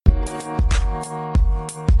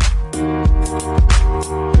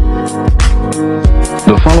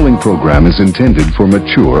The following program is intended for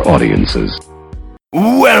mature audiences.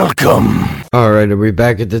 Welcome! Alright, are we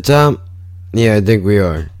back at the top? Yeah, I think we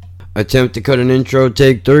are. Attempt to cut an intro,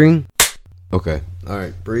 take 3. Okay,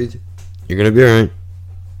 alright, breathe. You're gonna be alright.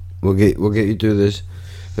 We'll get you through this.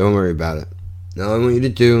 Don't worry about it. Now I want you to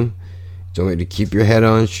do is I want you to keep your head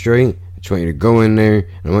on straight. I just want you to go in there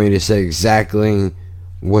and I want you to say exactly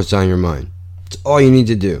what's on your mind. It's all you need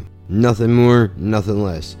to do. Nothing more, nothing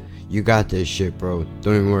less. You got this shit, bro.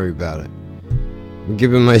 Don't even worry about it. I'm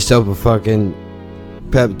giving myself a fucking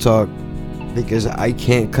pep talk because I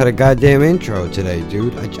can't cut a goddamn intro today,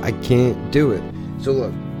 dude. I can't do it. So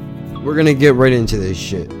look, we're gonna get right into this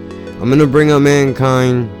shit. I'm gonna bring up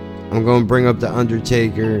Mankind. I'm gonna bring up The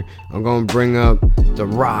Undertaker. I'm gonna bring up The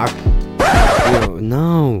Rock.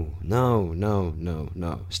 No.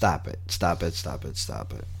 Stop it.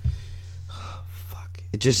 Oh, fuck.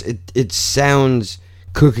 It sounds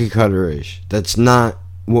cookie cutter-ish. That's not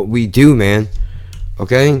what we do, man.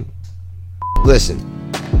 Okay? Listen,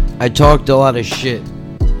 I talked a lot of shit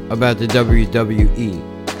about the WWE.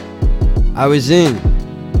 I was in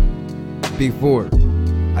before.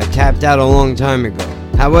 I tapped out a long time ago.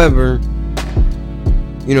 However,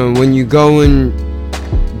 when you go and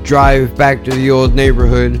drive back to the old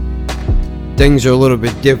neighborhood, things are a little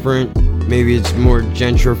bit different. Maybe it's more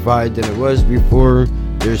gentrified than it was before.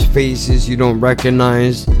 There's faces you don't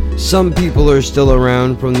recognize. Some people are still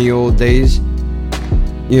around from the old days,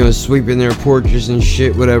 sweeping their porches and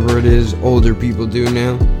shit, whatever it is older people do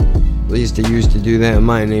now. At least they used to do that in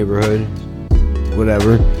my neighborhood.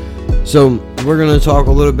 Whatever. So we're gonna talk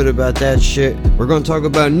a little bit about that shit. We're gonna talk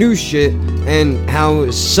about new shit and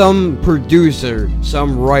how some producer,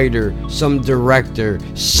 some writer, some director,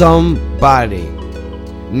 somebody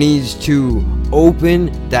needs to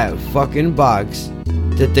open that fucking box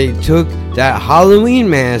that they took that Halloween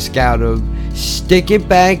mask out of, stick it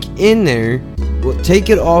back in there, take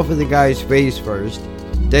it off of the guy's face first,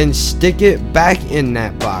 then stick it back in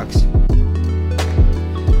that box.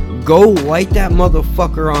 Go light that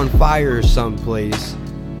motherfucker on fire someplace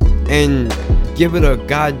and give it a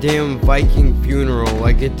goddamn Viking funeral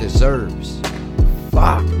like it deserves.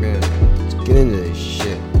 Fuck, man. Let's get into this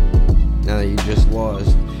shit. Now that you just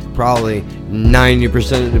lost probably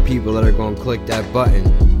 90% of the people that are going to click that button.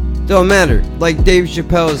 Don't matter. Like Dave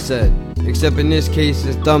Chappelle said, except in this case,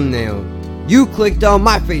 his thumbnail. You clicked on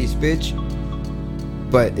my face, bitch.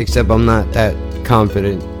 But except I'm not that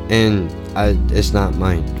confident and it's not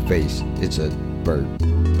my face, it's a bird.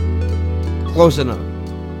 Close enough.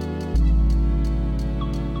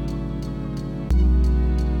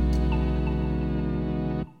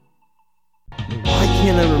 Why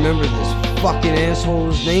can't I remember this fucking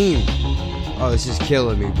asshole's name? Oh, this is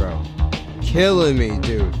killing me, bro. Killing me,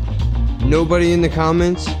 dude. Nobody in the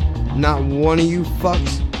comments? Not one of you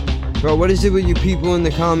fucks? Bro, what is it with you people in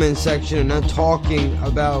the comments section and not talking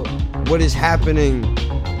about what is happening?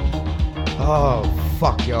 Oh,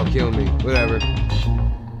 fuck, y'all kill me. Whatever.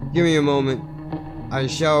 Give me a moment. I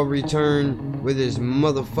shall return with his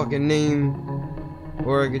motherfucking name.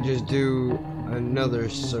 Or I could just do another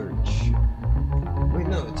search. Wait,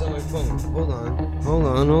 no, it's on my phone. Hold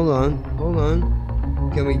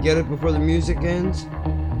on. Can we get it before the music ends?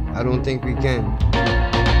 I don't think we can.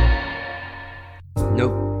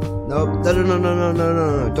 Nope. No.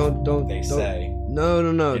 Don't. They say. No.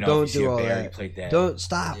 Don't do all that. Don't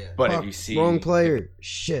stop. Yeah. But fuck, if you see wrong player.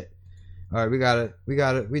 Shit. All right, we got it.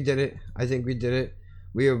 We did it. I think we did it.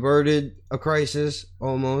 We averted a crisis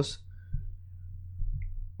almost.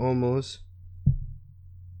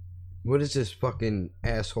 What is this fucking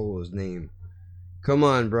asshole's name? Come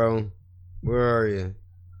on, bro. Where are you?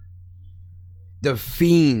 The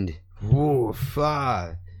Fiend. Ooh,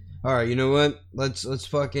 fuck. All right, you know what? Let's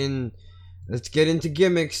get into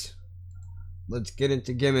gimmicks.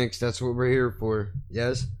 That's what we're here for.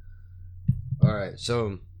 Yes? Alright,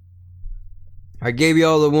 so I gave you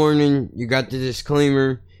all the warning. You got the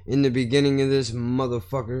disclaimer in the beginning of this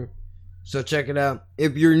motherfucker. So check it out.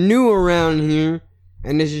 If you're new around here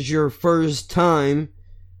and this is your first time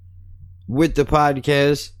with the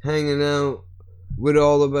podcast, hanging out with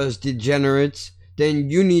all of us degenerates, then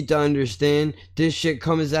you need to understand this shit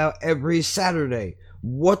comes out every Saturday.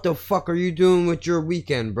 What the fuck are you doing with your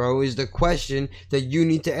weekend, bro? Is the question that you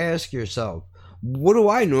need to ask yourself. What do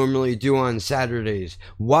I normally do on Saturdays?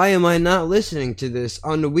 Why am I not listening to this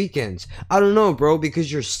on the weekends? I don't know, bro,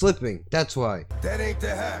 because you're slipping. That's why. That ain't the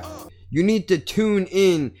hat. You need to tune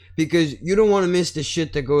in because you don't want to miss the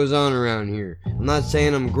shit that goes on around here. I'm not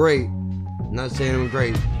saying I'm great.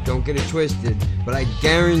 Don't get it twisted. But I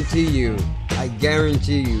guarantee you,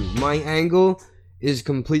 my angle is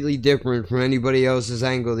completely different from anybody else's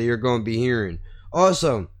angle that you're going to be hearing.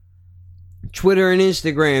 Also, Twitter and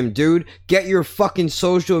Instagram, dude, get your fucking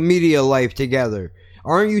social media life together.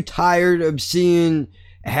 Aren't you tired of seeing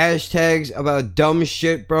hashtags about dumb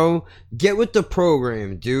shit, bro? Get with the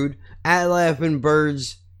program, dude. At Laughing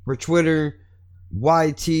Birds for Twitter,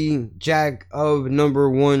 YT Jack of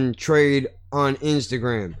 #1 Trade on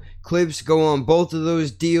Instagram. Clips go on both of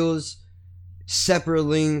those deals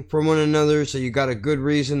separately from one another, so you got a good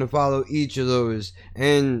reason to follow each of those.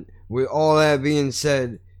 And with all that being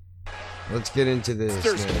said, let's get into this,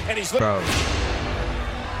 bro.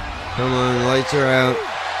 Come on, lights are out.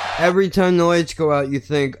 Every time the lights go out, you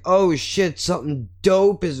think, oh shit, something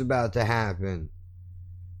dope is about to happen.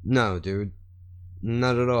 No, dude.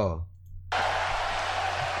 Not at all.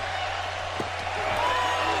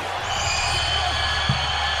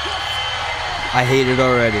 I hate it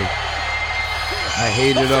already. I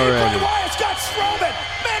hate it already. Wyatt's got Strowman.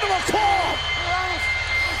 Mandela Claw.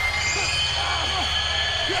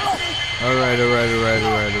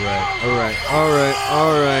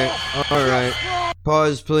 Alright.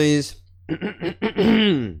 Pause, please.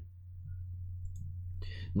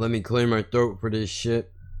 Let me clear my throat for this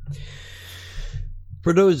shit.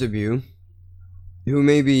 For those of you who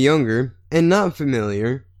may be younger and not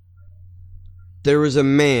familiar, there was a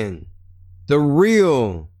man, the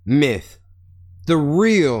real myth, the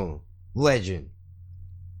real legend,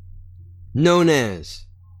 known as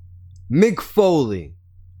Mick Foley,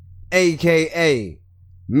 aka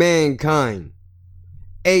Mankind,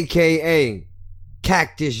 aka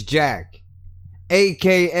Cactus Jack,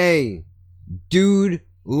 aka Dude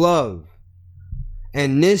Love.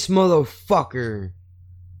 And this motherfucker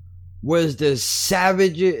was the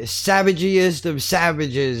savagiest of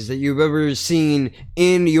savages that you've ever seen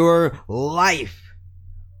in your life.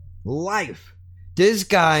 This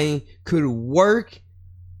guy could work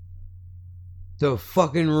the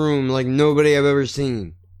fucking room like nobody I've ever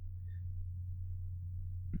seen.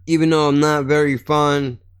 Even though I'm not very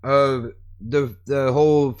fond of the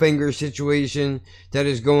whole finger situation that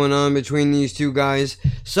is going on between these two guys,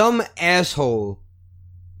 some asshole,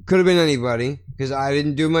 could have been anybody, because I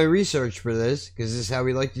didn't do my research for this, because this is how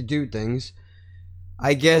we like to do things,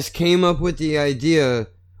 I guess came up with the idea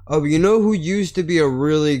of, you know who used to be a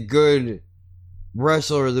really good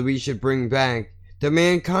wrestler that we should bring back? The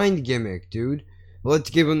Mankind gimmick, dude. Let's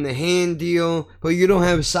give him the hand deal, but you don't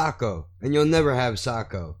have Socko, and you'll never have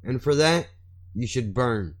Socko. And for that, you should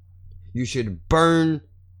burn. You should burn.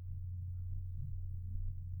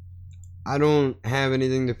 I don't have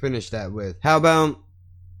anything to finish that with. How about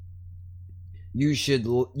you should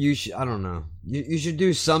I don't know. You should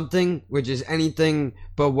do something, which is anything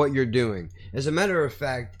but what you're doing. As a matter of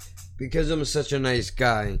fact, because I'm such a nice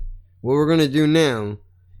guy, what we're going to do now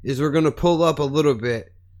is we're going to pull up a little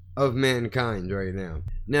bit of Mankind right now.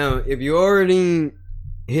 Now, if you already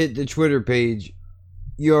hit the Twitter page,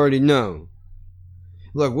 you already know.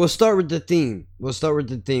 Look, we'll start with the theme. We'll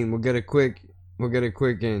get a quick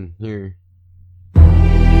in here.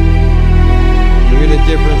 Look at the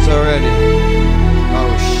difference already.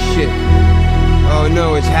 Oh shit. Oh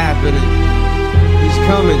no, it's happening. He's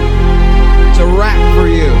coming. It's a wrap for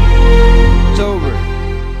you. It's over.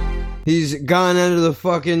 He's gone out of the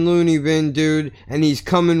fucking loony bin, dude, and he's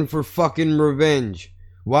coming for fucking revenge.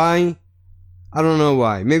 Why? I don't know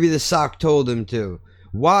why. Maybe the sock told him to.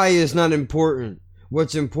 Why is not important.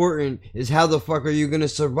 What's important is how the fuck are you gonna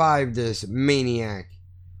survive this maniac?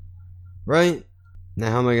 Right?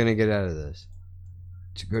 Now how am I gonna get out of this?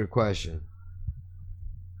 It's a good question.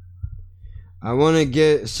 I want to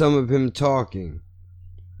get some of him talking.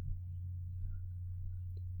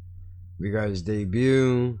 We got his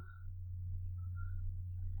debut.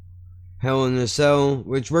 Hell in a Cell,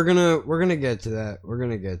 which we're gonna get to that.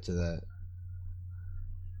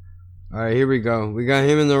 Alright, here we go. We got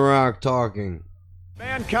him and The Rock talking.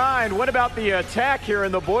 Mankind, what about the attack here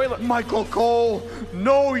in the boiler? Michael Cole,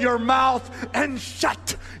 know your mouth and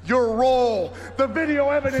shut your roll. The video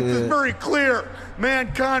evidence is very clear.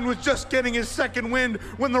 Mankind was just getting his second wind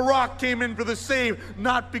when The Rock came in for the save.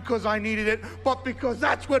 Not because I needed it, but because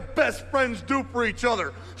that's what best friends do for each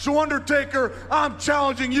other. So Undertaker, I'm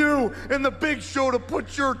challenging you in the Big Show to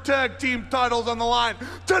put your tag team titles on the line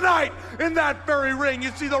tonight in that very ring. You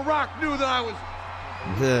see, The Rock knew that I was...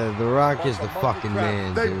 The Rock is the fucking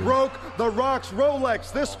man, They dude. broke The Rock's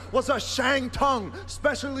Rolex. This was a Shang-Tung,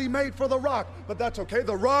 specially made for The Rock. But that's okay.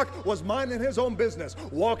 The Rock was minding his own business.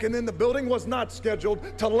 Walking in the building was not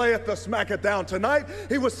scheduled to lay it the smack it down. Tonight,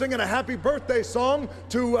 he was singing a happy birthday song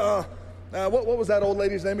to, what was that old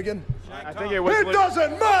lady's name again? I think it was... It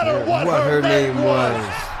doesn't matter what her name was.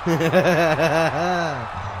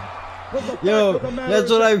 Yo, that's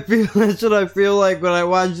what I feel. That's what I feel like when I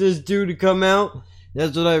watch this dude come out.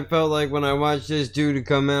 That's what I felt like when I watched this dude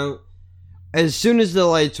come out. As soon as the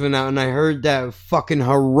lights went out and I heard that fucking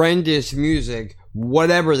horrendous music,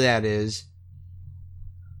 whatever that is,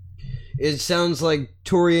 it sounds like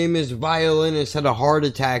Tori Amos' violinist had a heart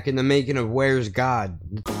attack in the making of Where's God.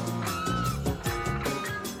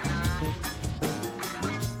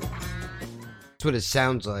 That's what it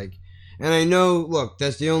sounds like. And I know, look,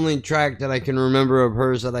 that's the only track that I can remember of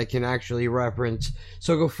hers that I can actually reference.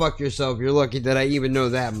 So go fuck yourself. You're lucky that I even know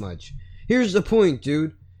that much. Here's the point,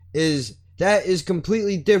 dude, is that is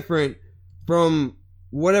completely different from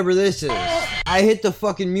whatever this is. I hit the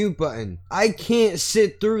fucking mute button. I can't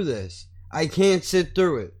sit through this. I can't sit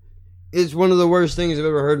through it. It's one of the worst things I've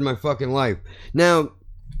ever heard in my fucking life. Now,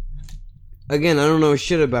 again, I don't know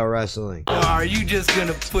shit about wrestling. Or are you just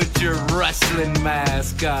gonna put your wrestling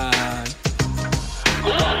mask on?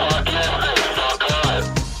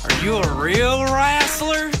 Are you a real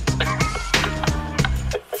wrestler?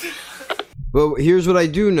 But here's what I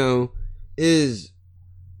do know is,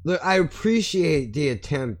 look, I appreciate the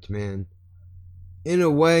attempt, man. In a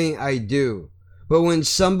way, I do. But when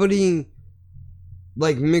somebody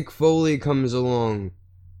like Mick Foley comes along,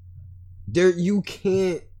 you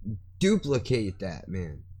can't duplicate that,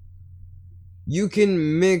 man. You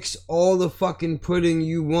can mix all the fucking pudding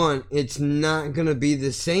you want. It's not gonna be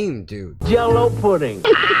the same, dude. Jello pudding.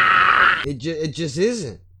 It just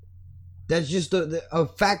isn't. That's just a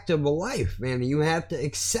fact of life, man. You have to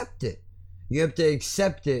accept it. You have to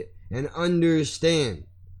accept it and understand.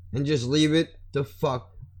 And just leave it the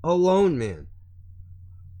fuck alone, man.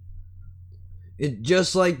 It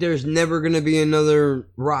just like there's never gonna be another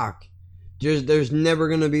Rock. There's never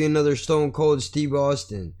gonna be another Stone Cold Steve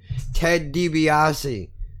Austin, Ted DiBiase,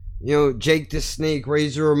 Jake the Snake,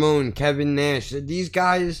 Razor Ramon, Kevin Nash. These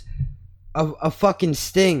guys, a fucking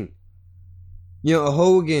Sting, a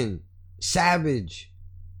Hogan, Savage,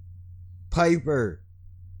 Piper.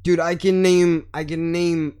 Dude, I can name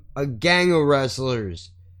a gang of wrestlers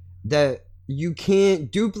that you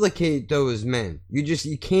can't duplicate those men.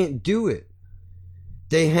 You can't do it.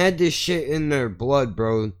 They had this shit in their blood,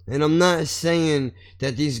 bro. And I'm not saying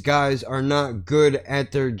that these guys are not good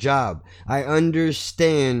at their job. I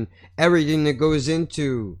understand everything that goes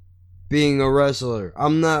into being a wrestler.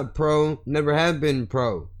 I'm not pro, never have been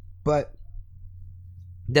pro. But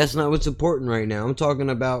that's not what's important right now. I'm talking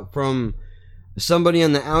about from somebody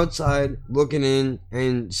on the outside looking in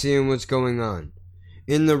and seeing what's going on.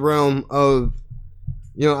 In the realm of,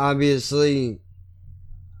 obviously,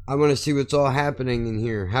 I want to see what's all happening in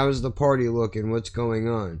here. How's the party looking? What's going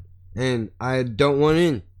on? And I don't want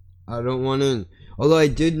in. Although I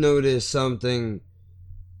did notice something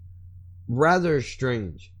rather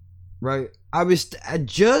strange, right? I was,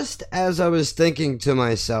 just as I was thinking to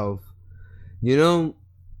myself,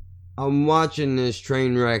 I'm watching this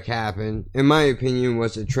train wreck happen. In my opinion,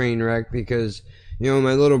 was a train wreck because,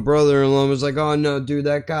 my little brother-in-law was like, oh no, dude,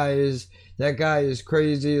 that guy is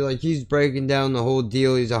crazy. Like, he's breaking down the whole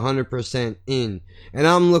deal. He's 100% in. And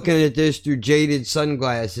I'm looking at this through jaded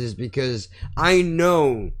sunglasses because I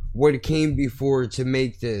know what came before to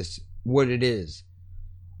make this what it is.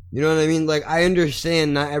 You know what I mean? Like, I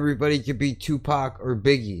understand not everybody could be Tupac or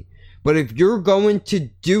Biggie. But if you're going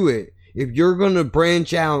to do it, if you're going to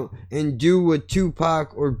branch out and do what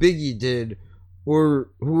Tupac or Biggie did, or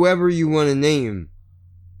whoever you want to name,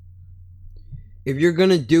 if you're going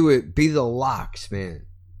to do it, be the Locks, man.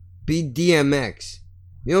 Be DMX.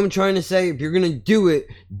 You know what I'm trying to say? If you're going to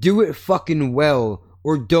do it fucking well,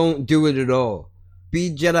 or don't do it at all.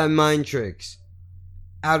 Be Jedi Mind Tricks,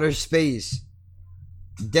 Outer Space,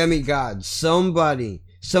 Demigod, somebody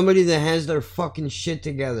that has their fucking shit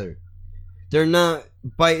together. They're not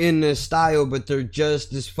biting the style, but they're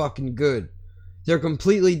just as fucking good. They're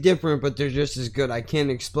completely different, but they're just as good. I can't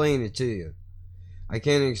explain it to you.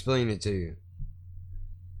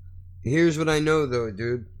 Here's what I know, though,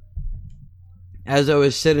 dude. As I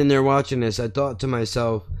was sitting there watching this, I thought to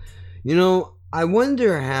myself, I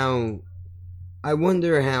wonder how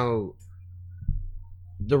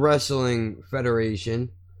the Wrestling Federation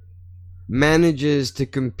manages to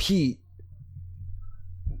compete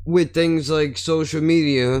with things like social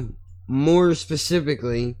media, more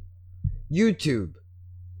specifically YouTube,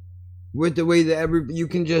 with the way that you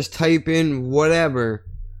can just type in whatever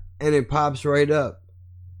and it pops right up.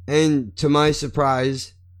 And to my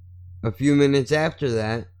surprise, a few minutes after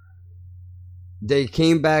that, they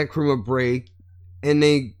came back from a break and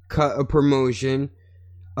they cut a promotion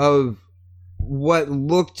of what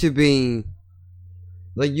looked to be,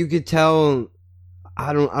 like, you could tell,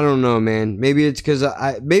 I don't know, man. Maybe it's because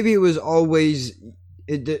maybe it was always,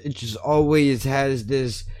 it just always has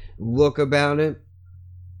this look about it.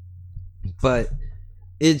 But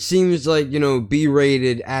it seems like, you know,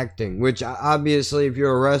 B-rated acting, which obviously if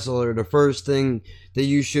you're a wrestler, the first thing that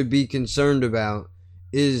you should be concerned about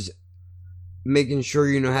is making sure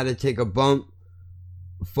you know how to take a bump,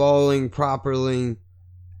 falling properly,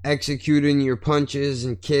 executing your punches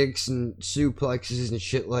and kicks and suplexes and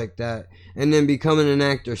shit like that, and then becoming an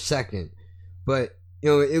actor second. But, you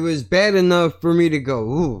know, it was bad enough for me to go,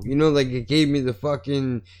 ooh, you know, like it gave me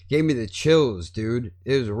the chills, dude.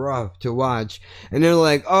 It was rough to watch. And they're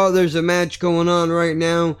like, oh, there's a match going on right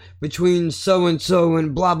now between so-and-so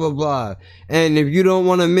and blah, blah, blah. And if you don't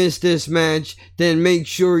want to miss this match, then make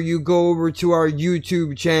sure you go over to our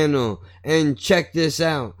YouTube channel and check this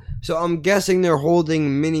out. So I'm guessing they're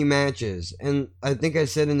holding mini matches. And I think I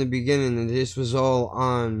said in the beginning that this was all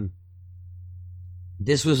on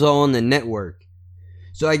the network.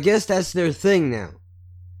 So I guess that's their thing now.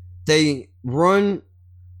 They run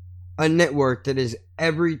a network that is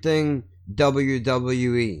everything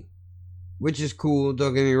WWE, which is cool,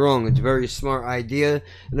 don't get me wrong. It's a very smart idea.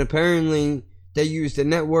 And apparently they use the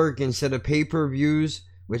network instead of pay-per-views,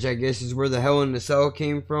 which I guess is where the Hell in a Cell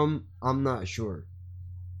came from. I'm not sure.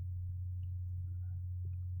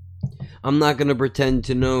 I'm not going to pretend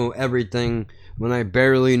to know everything when I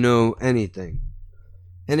barely know anything.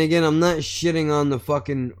 And again, I'm not shitting on the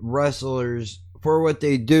fucking wrestlers for what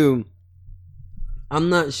they do. I'm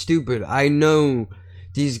not stupid. I know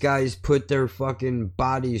these guys put their fucking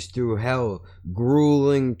bodies through hell.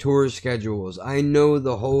 Grueling tour schedules. I know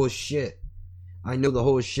the whole shit. I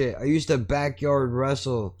used to backyard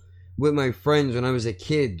wrestle with my friends when I was a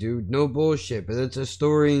kid, dude. No bullshit. But that's a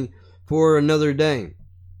story for another day.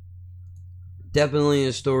 Definitely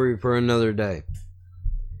a story for another day.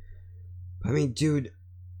 I mean, dude,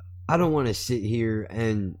 I don't want to sit here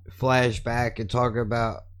and flash back and talk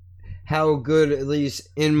about how good, at least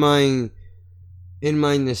in my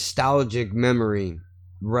nostalgic memory,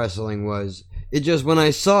 wrestling was. It just, when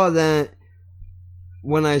I saw that,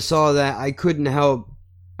 I couldn't help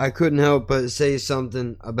but say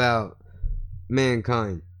something about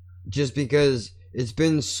Mankind. Just because it's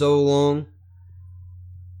been so long.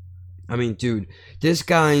 I mean, dude, this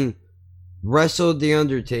guy wrestled The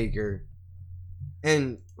Undertaker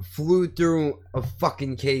and flew through a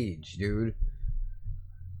fucking cage, dude.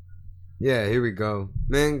 Yeah, here we go.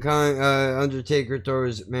 Mankind, Undertaker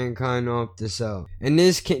throws Mankind off the cell. And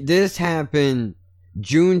this happened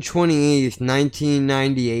June 28th,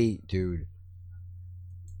 1998, dude.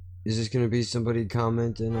 Is this gonna be somebody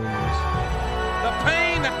commenting on this? The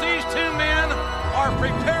pain that these two men are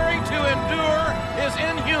preparing to endure is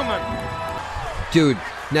inhuman. Dude,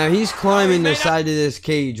 now he's climbing the side of this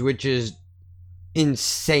cage, which is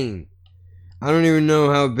insane. I don't even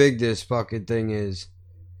know how big this fucking thing is.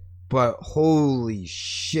 But holy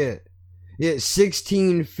shit. Yeah,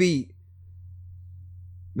 16 feet.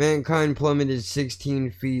 Mankind plummeted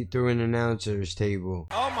 16 feet through an announcer's table.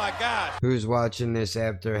 Oh my God. Who's watching this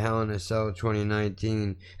after Hell in a Cell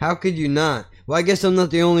 2019? How could you not? Well, I guess I'm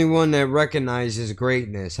not the only one that recognizes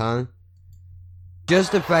greatness, huh?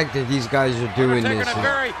 Just the fact that these guys are doing this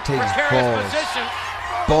takes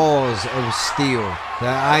balls of steel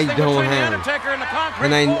that I don't have.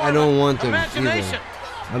 And I don't want them either.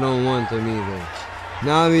 I don't want them either.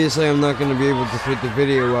 Now, obviously, I'm not going to be able to put the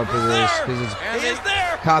video up of this because it's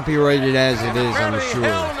copyrighted as it is, I'm sure.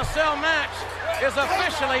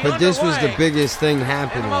 But this was the biggest thing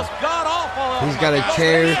happening. He's got a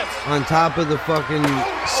chair on top of the fucking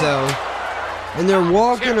cell. And they're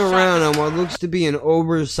walking around on what looks to be an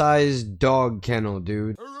oversized dog kennel,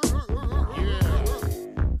 dude.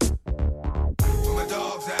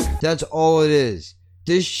 That's all it is.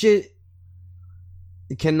 This shit,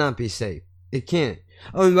 it cannot be safe. It can't.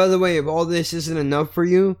 Oh, and by the way, if all this isn't enough for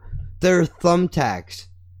you, there are thumbtacks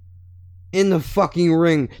in the fucking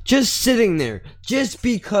ring, just sitting there. Just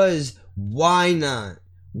because, why not?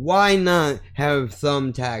 Why not have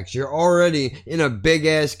thumbtacks? You're already in a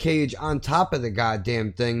big-ass cage on top of the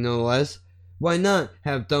goddamn thing, no less. Why not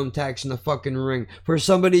have thumbtacks in the fucking ring for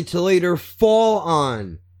somebody to later fall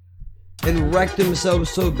on and wreck themselves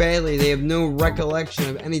so badly they have no recollection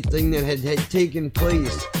of anything that had taken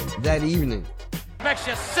place that evening? Makes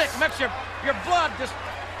you sick, makes your blood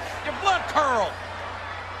curl.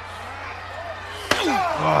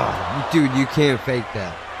 Oh, dude, you can't fake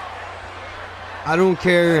that. I don't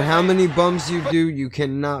care how many bumps you do, you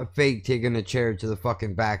cannot fake taking a chair to the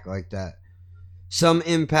fucking back like that. Some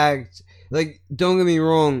impact, like, don't get me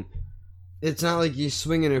wrong, it's not like you're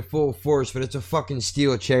swinging at full force, but it's a fucking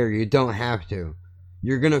steel chair, you don't have to.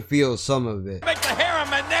 You're gonna feel some of it. Make the hair on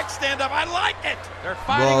my neck stand up. I like it. They're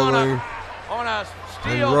fighting Lawler on a and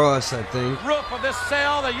steel Ross, I think. roof of this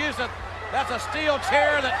cell. They use that's a steel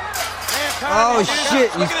chair that Mankind Oh will use.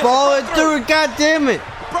 shit, Look he's at this. falling Broke through it, god damn it.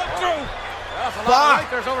 Broke through. That's a lot of Fuck. weight.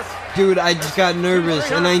 There's over Dude, I just got nervous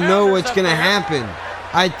and I know what's gonna happen.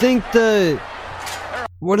 I think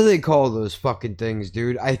what do they call those fucking things,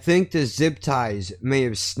 dude? I think the zip ties may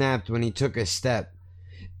have snapped when he took a step.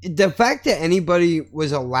 The fact that anybody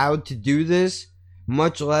was allowed to do this,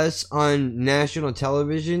 much less on national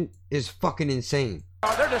television, is fucking insane.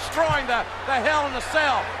 They're destroying the hell in the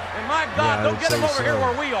cell. And my God, Yeah, don't I'd get them say over here so.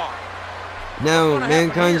 where we are. Now, What's gonna happen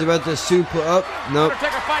Mankind's here? about to super up. Nope.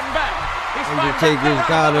 Undertaker fighting back. He's fighting back. Undertaker's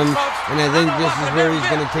got him. Folks. And I think don't this know is what where they're he's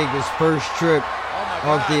going to doing. take his first trip Oh my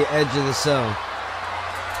off God. the edge of the cell.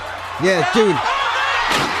 Yeah, dude.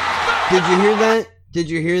 Did you hear that? Did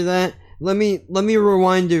you hear that? Let me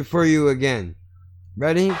rewind it for you again.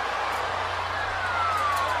 Ready? Look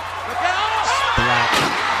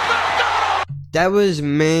out. That was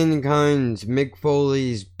Mankind's Mick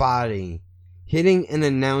Foley's body hitting an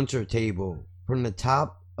announcer table from the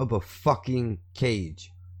top of a fucking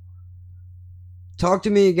cage. Talk to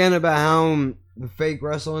me again about how the fake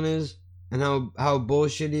wrestling is and how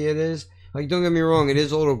bullshitty it is. Like, don't get me wrong, it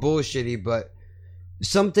is a little bullshitty, but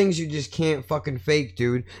some things you just can't fucking fake,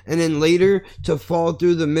 dude. And then later, to fall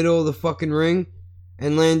through the middle of the fucking ring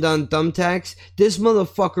and land on thumbtacks, this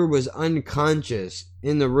motherfucker was unconscious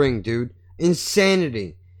in the ring, dude.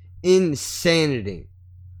 Insanity. Insanity.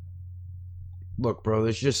 Look, bro,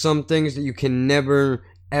 there's just some things that you can never,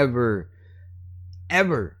 ever,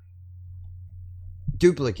 ever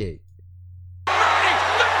duplicate.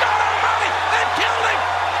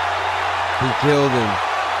 He killed him.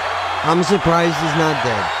 I'm surprised he's not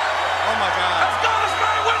dead. Oh my God. Let's go. Let's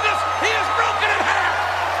bear witness. He is broken in half.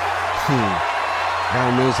 Guy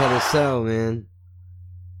knows how to sell, man.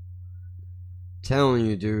 Telling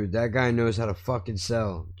you, dude, that guy knows how to fucking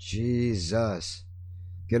sell. Jesus.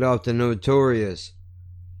 Get off the Notorious.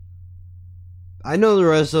 I know the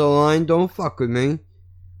rest of the line. Don't fuck with me.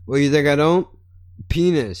 Well, you think I don't?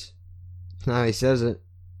 Penis. Now he says it.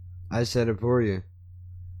 I said it for you.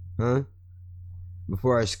 Huh?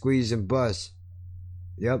 Before I squeeze and bust.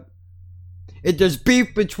 Yep. If there's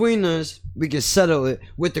beef between us, we can settle it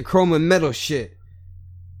with the chrome and metal shit.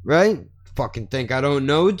 Right? Fucking think I don't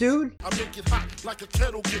know, dude? I make it hot like a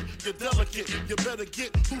kettle get. You're delicate, you better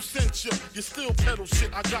get who sent you. You still pedal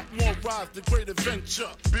shit. I got more rides, the great adventure.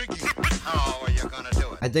 Biggie. How are you gonna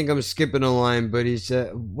do it? I think I'm skipping a line, but he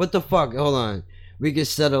said, what the fuck? Hold on. We can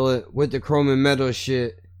settle it with the chrome and metal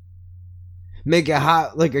shit. Make it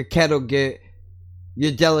hot like a kettle get.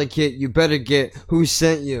 You're delicate, you better get who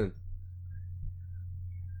sent you.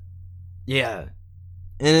 Yeah.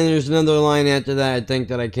 And then there's another line after that, I think,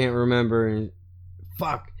 that I can't remember. And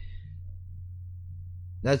fuck.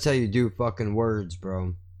 That's how you do fucking words,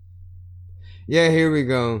 bro. Yeah, here we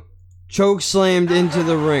go. Choke slammed into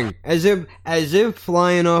the ring. As if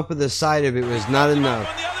flying off of the side of it was not enough.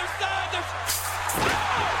 On the other side, there's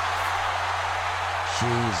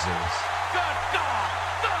Jesus. good God.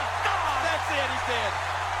 That's it. He's dead.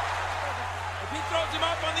 If he throws him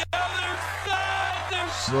up on the other side,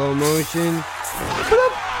 there's Slow motion.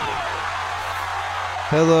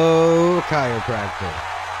 Hello, chiropractor.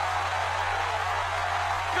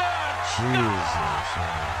 Jesus.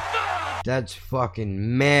 Man. That's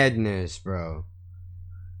fucking madness, bro.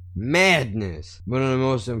 Madness. One of the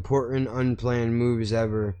most important unplanned moves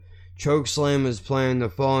ever. Chokeslam was planned, the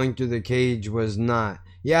falling through the cage was not.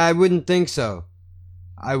 Yeah, I wouldn't think so.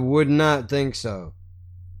 I would not think so.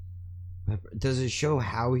 Does it show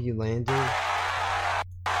how he landed?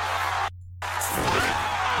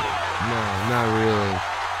 No, not really.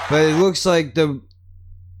 But it looks like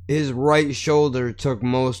his right shoulder took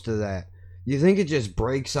most of that. You think it just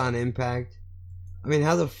breaks on impact? I mean,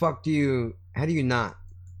 how the fuck do you not?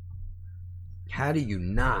 How do you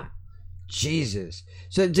not? Jesus.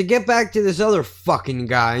 So to get back to this other fucking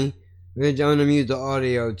guy, I'm gonna mute the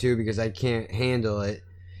audio too because I can't handle it.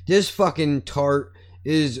 This fucking tart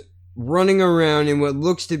is running around in what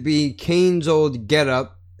looks to be Kane's old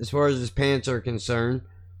getup, as far as his pants are concerned.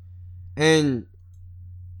 And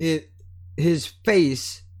his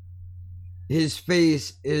face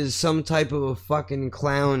is some type of a fucking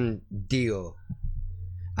clown deal.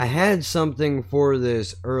 I had something for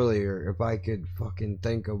this earlier, if I could fucking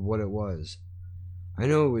think of what it was. I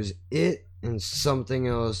know it was it and something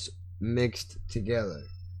else mixed together.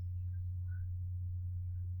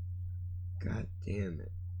 God damn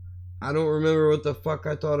it. I don't remember what the fuck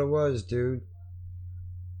I thought it was, dude.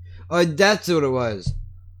 Oh, that's what it was.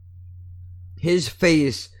 his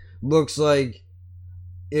face looks like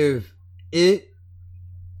if it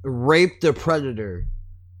raped a predator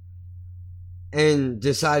and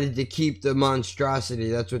decided to keep the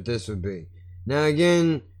monstrosity. That's what this would be. Now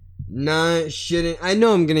again, not shitting. I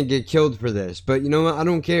know I'm gonna get killed for this, but you know what? I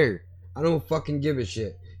don't care. I don't fucking give a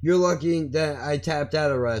shit. You're lucky that I tapped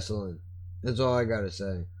out of wrestling. That's all I gotta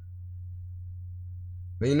say.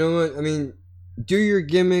 But you know what? I mean, do your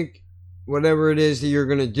gimmick, whatever it is that you're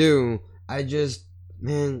gonna do. I just,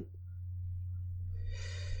 man,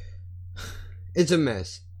 it's a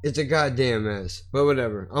mess. It's a goddamn mess. But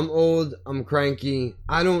whatever. I'm old. I'm cranky.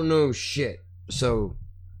 I don't know shit. So,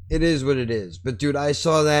 it is what it is. But dude, I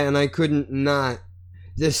saw that and I couldn't not.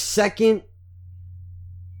 The second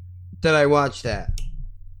that I watched that,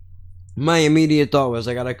 my immediate thought was,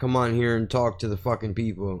 I gotta come on here and talk to the fucking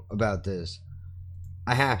people about this.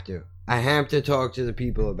 I have to. I have to talk to the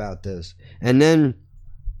people about this. And then,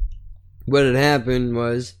 what had happened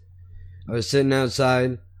was, I was sitting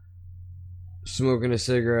outside, smoking a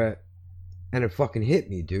cigarette, and it fucking hit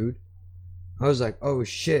me, dude. I was like, oh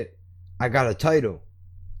shit, I got a title.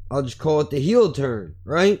 I'll just call it the heel turn,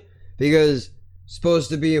 right? Because it's supposed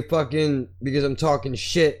to be a fucking, because I'm talking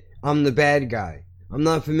shit, I'm the bad guy. I'm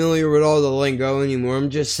not familiar with all the lingo anymore. I'm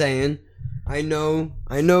just saying, I know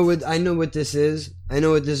what this is. I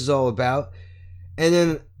know what this is all about. And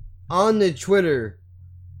then on the Twitter,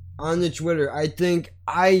 I think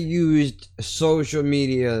I used social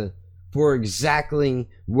media for exactly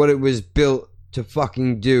what it was built to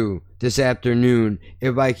fucking do this afternoon,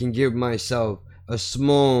 if I can give myself a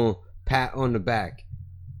small pat on the back.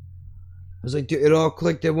 I was like, dude, it all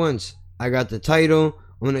clicked at once. I got the title.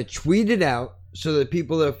 I'm gonna tweet it out so that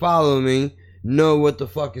people that follow me know what the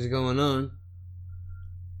fuck is going on.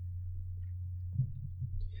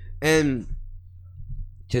 And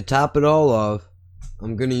to top it all off,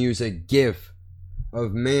 I'm gonna use a GIF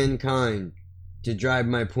of Mankind to drive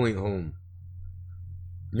my point home.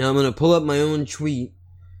 Now I'm gonna pull up my own tweet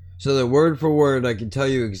so that word for word I can tell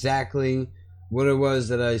you exactly what it was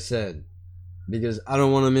that I said, because I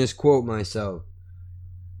don't want to misquote myself,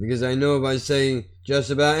 because I know if I say just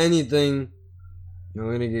about anything, I'm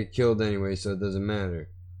gonna get killed anyway, so it doesn't matter.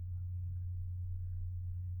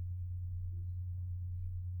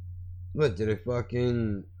 What, did it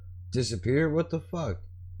fucking disappear? What the fuck?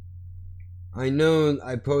 I know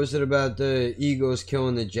I posted about the Eagles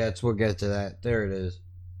killing the Jets. We'll get to that. There it is.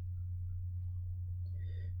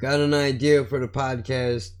 Got an idea for the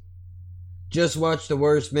podcast. Just watched the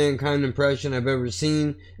worst Mankind impression I've ever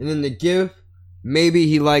seen. And in the GIF, maybe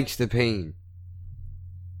he likes the pain.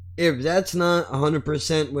 If that's not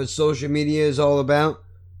 100% what social media is all about,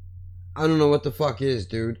 I don't know what the fuck is,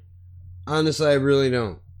 dude. Honestly, I really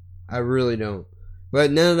don't.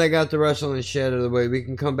 But now that I got the wrestling shit out of the way, we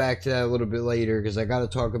can come back to that a little bit later, because I got to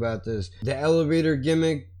talk about this. The elevator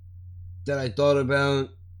gimmick that I thought about,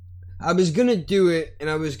 I was going to do it, and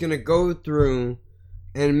I was going to go through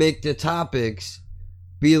and make the topics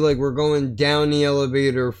be like we're going down the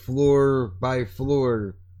elevator floor by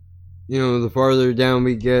floor. You know, the farther down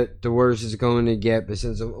we get, the worse it's going to get. But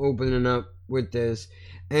since I'm opening up with this,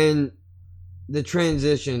 and the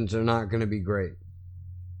transitions are not going to be great.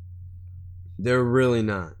 They're really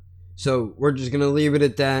not. So we're just going to leave it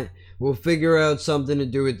at that. We'll figure out something to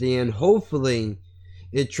do at the end. Hopefully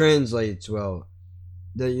it translates well.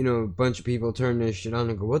 That, you know, a bunch of people turn this shit on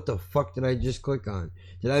and go, what the fuck did I just click on?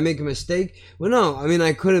 Did I make a mistake? Well, no. I mean,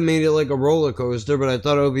 I could have made it like a roller coaster, but I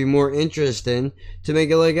thought it would be more interesting to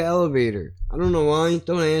make it like an elevator. I don't know why.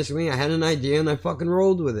 Don't ask me. I had an idea and I fucking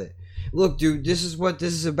rolled with it. Look, dude, this is what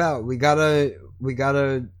this is about. We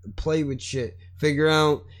gotta play with shit. Figure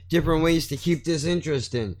out different ways to keep this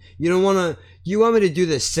interesting. You want me to do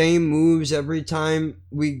the same moves every time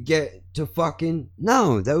we get to fucking?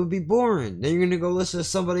 No, that would be boring. Then you're gonna go listen to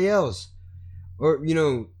somebody else. Or, you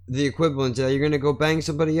know, the equivalent to that, you're gonna go bang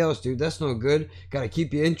somebody else, dude. That's no good. Gotta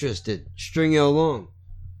keep you interested. String you along.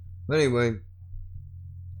 But anyway,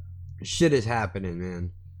 shit is happening,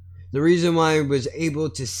 man. The reason why I was able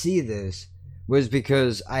to see this was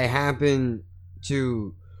because I happened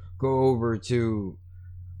to go over to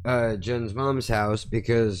Jen's mom's house,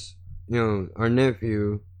 because, you know, our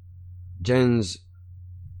nephew, Jen's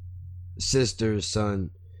sister's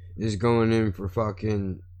son, is going in for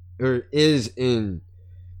fucking, or is in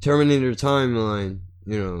Terminator Timeline,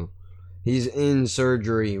 you know. He's in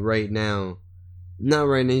surgery right now. Not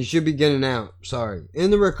right now, he should be getting out, sorry.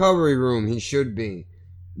 In the recovery room, he should be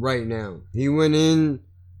right now. He went in,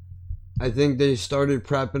 I think they started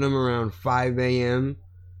prepping him around 5 a.m.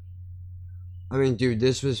 I mean, dude,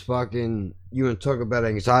 this was fucking, you want to talk about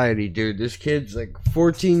anxiety, dude. This kid's like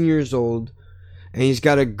 14 years old, and he's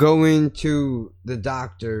got to go into the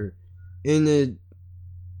doctor in the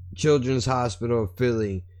Children's Hospital of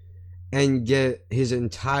Philly and get his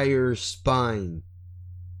entire spine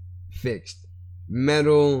fixed.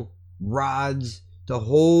 Metal, rods, the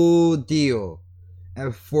whole deal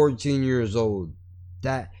at 14 years old.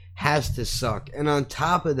 That has to suck. And on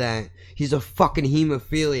top of that, he's a fucking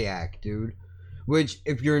hemophiliac, dude. Which,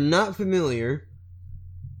 if you're not familiar,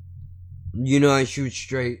 you know I shoot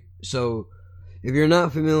straight. So, if you're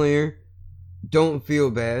not familiar, don't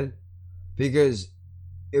feel bad. Because,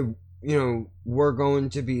 if, you know, we're going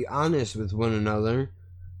to be honest with one another.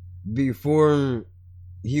 Before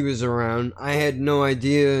he was around, I had no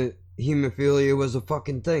idea hemophilia was a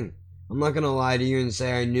fucking thing. I'm not gonna lie to you and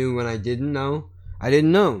say I knew when I didn't know. I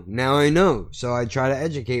didn't know. Now I know. So I try to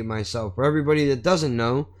educate myself. For everybody that doesn't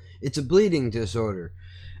know, it's a bleeding disorder.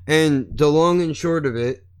 And the long and short of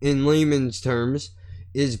it, in layman's terms,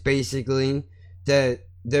 is basically that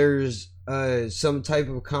there's some type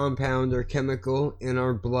of compound or chemical in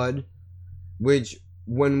our blood, which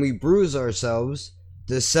when we bruise ourselves,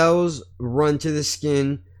 the cells run to the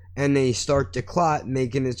skin and they start to clot,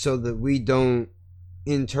 making it so that we don't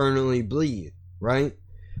internally bleed, right?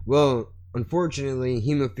 Well, unfortunately,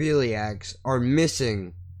 hemophiliacs are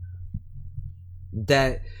missing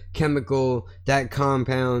that chemical, that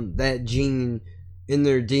compound, that gene in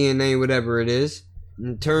their DNA, whatever it is.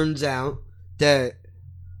 And it turns out that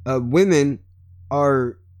women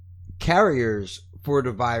are carriers for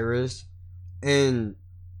the virus, and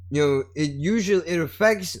you know, it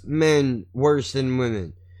affects men worse than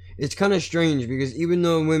women. It's kind of strange because even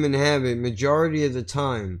though women have it, majority of the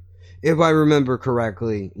time, if I remember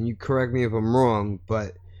correctly, and you correct me if I'm wrong,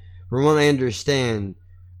 but from what I understand,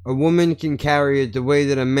 a woman can carry it the way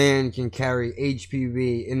that a man can carry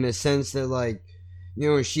HPV, in the sense that, like, you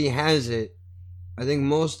know, she has it. I think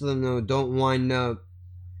most of them, though, don't wind up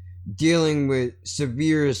dealing with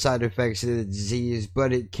severe side effects of the disease,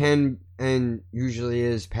 but it can and usually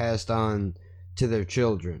is passed on to their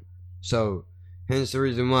children. So, hence the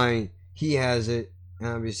reason why he has it. And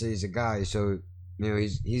obviously, he's a guy, so you know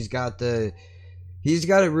he's got it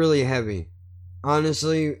really heavy.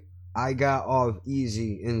 Honestly, I got off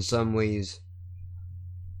easy in some ways,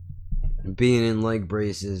 being in leg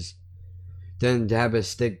braces, than to have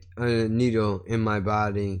a needle in my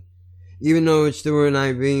body. Even though it's through an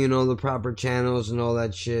IV and all the proper channels and all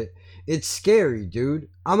that shit, it's scary, dude.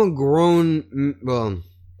 I'm a grown, well,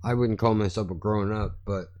 I wouldn't call myself a grown up,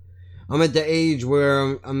 but I'm at the age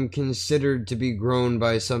where I'm considered to be grown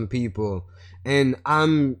by some people, and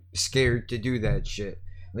I'm scared to do that shit.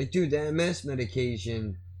 Like, dude, the MS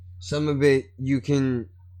medication, some of it you can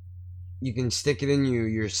stick it in you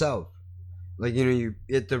yourself. Like, you know, you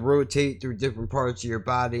have to rotate through different parts of your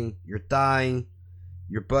body, your thigh,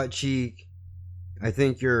 your butt cheek, I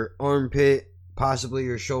think your armpit, possibly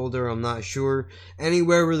your shoulder, I'm not sure.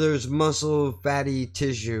 Anywhere where there's muscle, fatty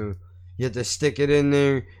tissue, you have to stick it in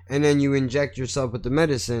there, and then you inject yourself with the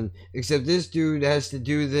medicine. Except this dude has to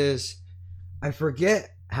do this, I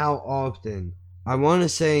forget how often. I want to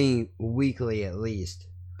say weekly at least,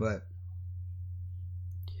 but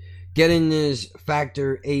getting this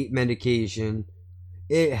factor 8 medication,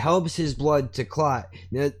 it helps his blood to clot.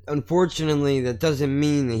 Now, unfortunately, that doesn't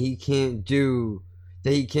mean that he can do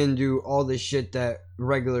all the shit that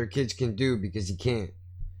regular kids can do, because he can't.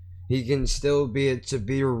 He can still be at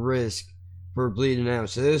severe risk for bleeding out.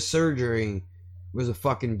 So this surgery was a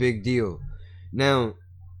fucking big deal. Now,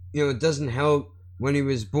 you know, it doesn't help when he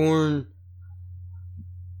was born.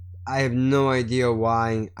 I have no idea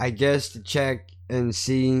why. I guess to check and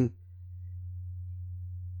see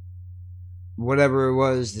whatever it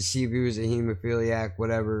was, to see if he was a hemophiliac,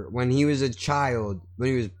 whatever. When he was a child, when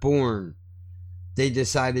he was born, they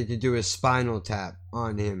decided to do a spinal tap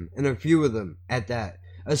on him. And a few of them at that.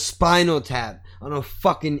 A spinal tap on a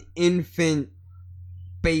fucking infant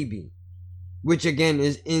baby. Which again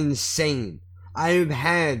is insane. I have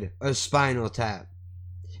had a spinal tap.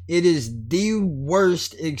 It is the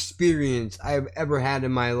worst experience I have ever had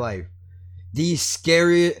in my life. The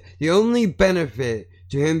only benefit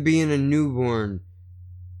to him being a newborn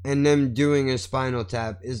and them doing a spinal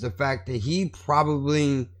tap is the fact that he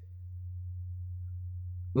probably,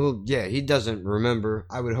 well, yeah, he doesn't remember,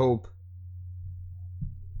 I would hope.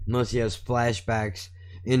 Unless he has flashbacks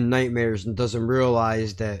in nightmares and doesn't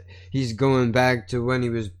realize that he's going back to when he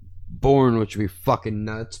was born, which would be fucking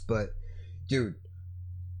nuts. But, dude,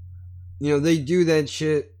 you know, they do that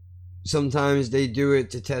shit. Sometimes they do it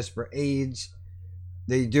to test for AIDS.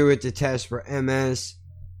 They do it to test for MS.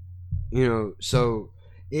 You know, so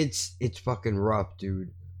it's fucking rough,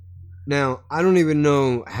 dude. Now, I don't even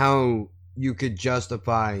know how you could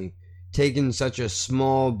justify taking such a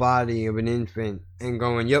small body of an infant and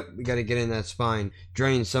going, yep, we gotta get in that spine,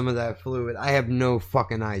 drain some of that fluid. I have no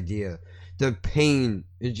fucking idea. The pain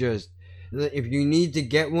is just, if you need to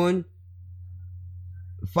get one,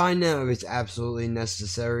 find out if it's absolutely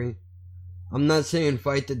necessary. I'm not saying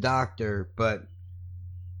fight the doctor, but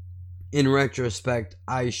in retrospect,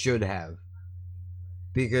 I should have.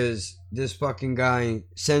 Because this fucking guy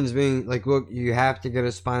sends me, like, look, you have to get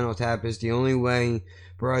a spinal tap. It's the only way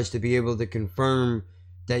for us to be able to confirm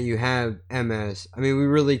that you have MS. I mean, we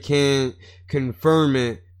really can't confirm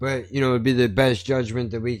it, but, you know, it'd be the best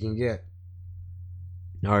judgment that we can get.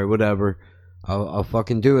 Alright, whatever. I'll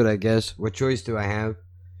fucking do it, I guess. What choice do I have?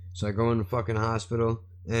 So I go in the fucking hospital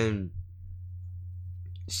and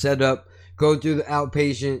set up, go through the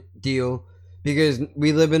outpatient deal, because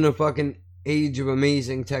we live in a fucking age of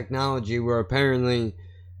amazing technology where apparently,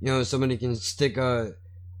 you know, somebody can stick a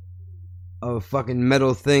fucking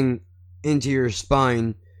metal thing into your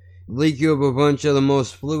spine, leak you up a bunch of the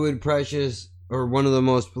most fluid precious, or one of the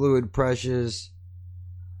most fluid precious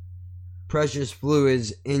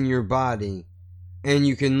fluids in your body, and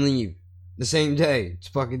you can leave the same day. It's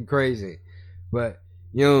fucking crazy. But,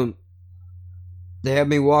 you know, they have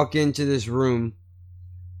me walk into this room,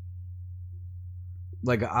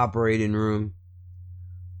 like an operating room,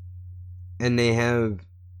 and they have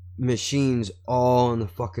machines all on the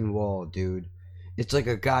fucking wall, dude. It's like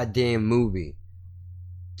a goddamn movie.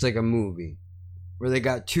 It's like a movie where they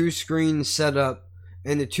got 2 screens set up,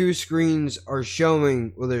 and the 2 screens are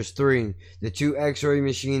showing, well, there's 3, the 2 x-ray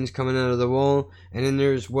machines coming out of the wall, and then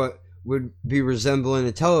there's what would be resembling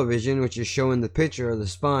a television, which is showing the picture of the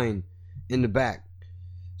spine in the back.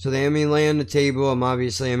 So they have me lay on the table. I'm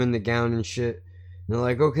in the gown and shit. And they're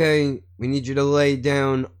like, okay, we need you to lay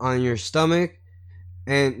down on your stomach.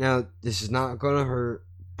 And now, this is not going to hurt.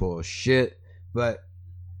 Bullshit. But,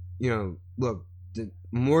 you know, look, the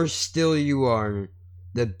more still you are,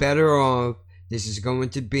 the better off this is going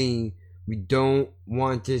to be. We don't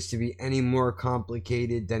want this to be any more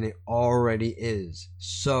complicated than it already is.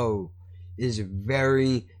 So, it is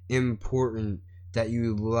very important that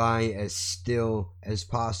you lie as still as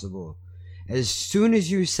possible. As soon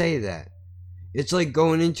as you say that, it's like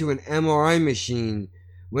going into an MRI machine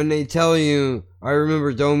when they tell you, I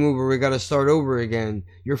remember, don't move or we gotta start over again.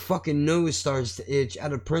 Your fucking nose starts to itch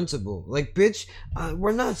out of principle. Like, bitch,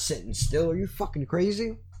 we're not sitting still. Are you fucking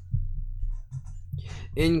crazy?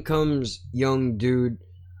 In comes young dude,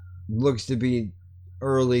 looks to be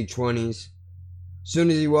early 20s. Soon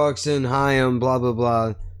as he walks in, hi, I'm blah blah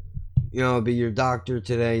blah. You know, I'll be your doctor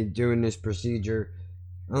today doing this procedure.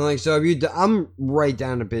 I'm like, so have you I'm right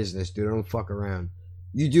down to business, dude. I don't fuck around.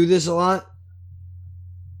 You do this a lot?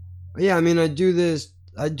 Yeah, I mean, I do this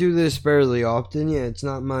fairly often. Yeah, it's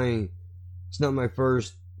not my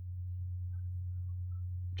first.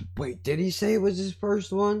 Wait, did he say it was his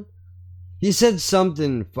first one? He said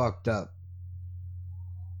something fucked up.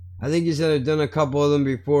 I think he said I've done a couple of them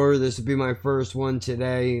before. This would be my first one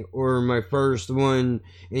today, or my first one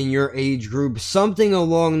in your age group. Something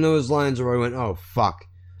along those lines where I went, oh fuck.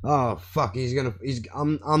 I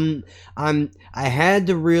had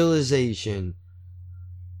the realization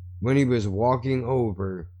when he was walking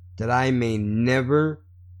over that I may never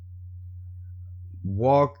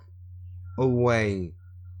walk away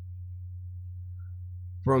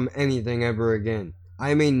from anything ever again.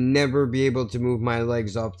 I may never be able to move my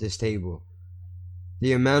legs off this table.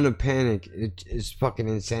 The amount of panic is fucking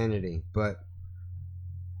insanity. But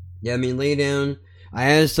yeah, I mean, lay down. I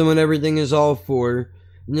asked them what everything is all for.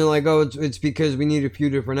 And they're like, oh, it's because we need a few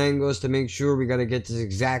different angles to make sure we got to get this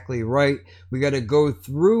exactly right. We got to go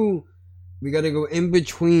in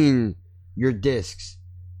between your discs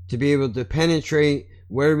to be able to penetrate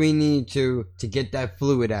where we need to get that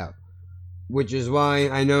fluid out. Which is why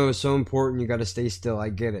I know it's so important you got to stay still. I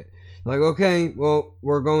get it. Like, okay, well,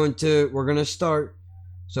 we're going to start.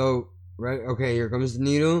 So, right, okay, here comes the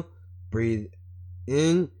needle. Breathe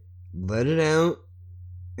in, let it out,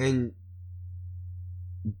 and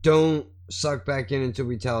don't suck back in until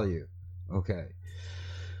we tell you. Okay.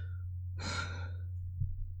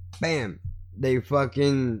 Bam. They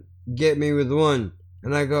fucking get me with one.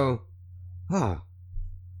 And I go, oh,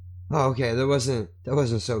 okay, that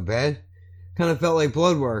wasn't so bad. Kind of felt like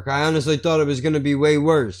blood work. I honestly thought it was going to be way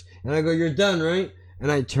worse. And I go, you're done, right? And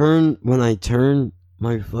when I turn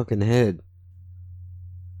my fucking head,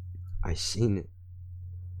 I seen it.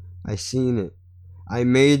 I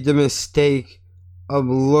made the mistake of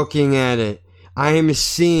looking at it. I am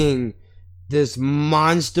seeing this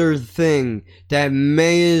monster thing that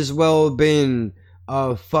may as well have been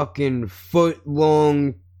a fucking foot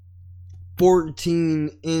long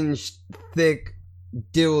 14-inch thick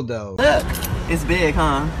dildo. Look, it's big,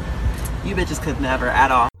 huh? You bitches could never at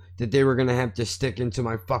all. That they were gonna have to stick into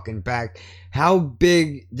my fucking back. How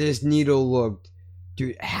big this needle looked,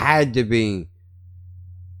 dude, had to be.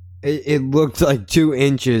 It looked like 2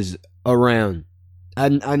 inches around.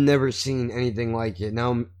 I've never seen anything like it.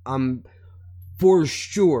 Now I'm for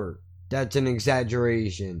sure that's an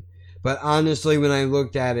exaggeration, but honestly, when I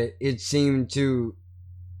looked at it, it seemed to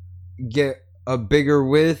get a bigger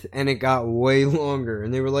width and it got way longer.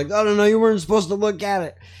 And they were like, "I don't know, you weren't supposed to look at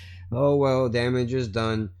it." Oh well, damage is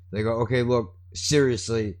done. They go, "Okay, look,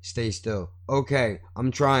 seriously, stay still." "Okay, I'm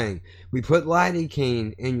trying. We put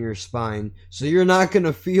lidocaine in your spine, so you're not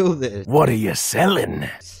gonna feel this." What are you selling?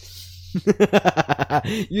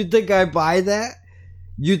 You think I buy that?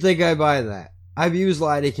 You think I buy that? I've used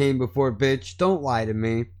lidocaine before, bitch. Don't lie to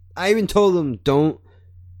me. I even told them, don't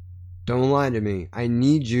lie to me. I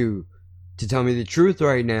need you to tell me the truth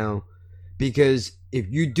right now, because if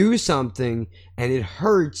you do something and it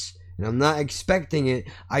hurts and I'm not expecting it,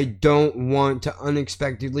 I don't want to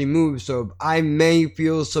unexpectedly move. So if I may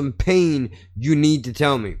feel some pain, you need to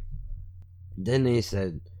tell me. Then they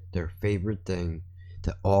said their favorite thing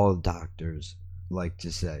that all doctors like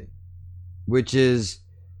to say, which is,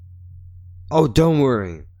 "Oh, don't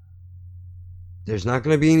worry. There's not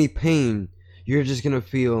going to be any pain. You're just going to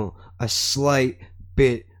feel a slight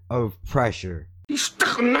bit of pressure." He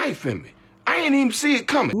stuck a knife in me. I ain't even see it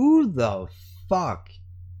coming. Who the fuck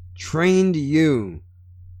trained you?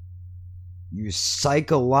 You're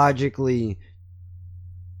psychologically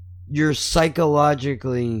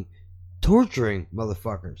torturing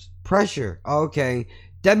motherfuckers. Pressure. Okay.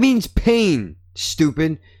 That means pain,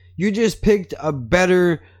 stupid. You just picked a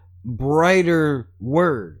better, brighter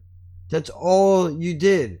word. That's all you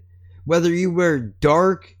did. Whether you wear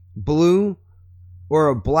dark blue or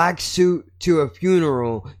a black suit to a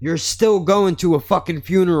funeral, you're still going to a fucking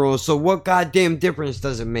funeral, so what goddamn difference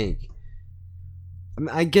does it make? I mean,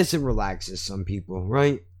 I guess it relaxes some people,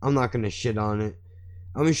 right? I'm not gonna shit on it.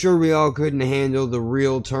 I'm sure we all couldn't handle the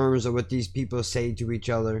real terms of what these people say to each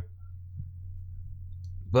other.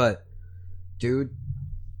 But, dude,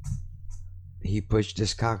 he pushed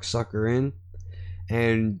this cocksucker in,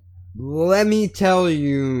 and let me tell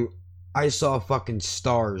you, I saw fucking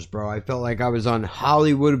stars, bro. I felt like I was on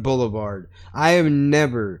Hollywood Boulevard. I have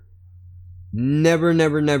never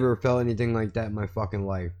felt anything like that in my fucking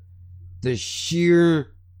life. The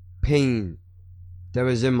sheer pain that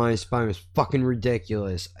was in my spine was fucking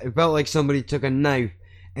ridiculous. It felt like somebody took a knife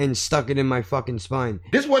and stuck it in my fucking spine.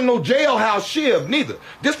 This wasn't no jailhouse shiv neither.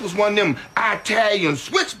 This was one of them Italian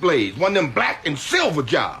switchblades, one of them black and silver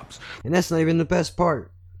jobs. And that's not even the best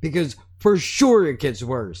part, because for sure it gets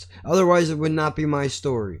worse. Otherwise it would not be my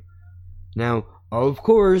story. Now, of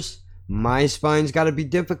course, my spine's got to be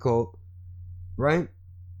difficult, right?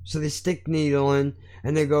 So they stick needle in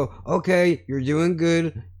and they go, "Okay, you're doing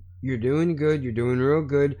good. You're doing good. You're doing real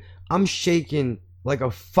good." I'm shaking like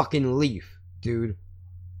a fucking leaf, dude.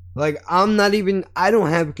 Like, I don't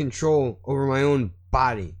have control over my own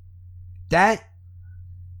body. That,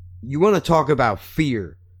 you want to talk about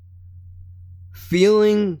fear.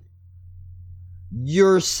 Feeling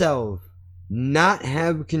yourself not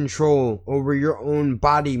have control over your own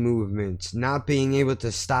body movements, not being able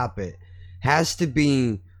to stop it, has to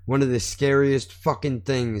be one of the scariest fucking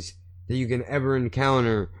things that you can ever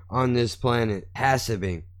encounter on this planet. Has to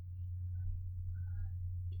be.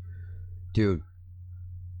 Dude,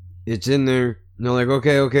 it's in there. And they're like,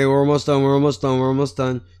 okay, we're almost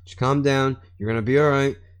done. Just calm down. You're gonna be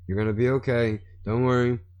alright. You're gonna be okay. Don't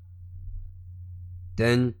worry.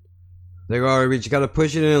 Then they go, "Alright, we just gotta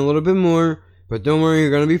push it in a little bit more. But don't worry,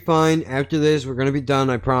 you're gonna be fine. After this, we're gonna be done,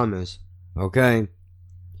 I promise." Okay.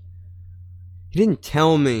 He didn't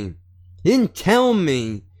tell me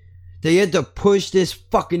that he had to push this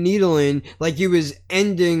fucking needle in like he was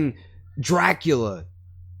ending Dracula.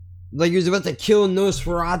 Like he was about to kill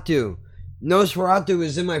Nosferatu. Nosferatu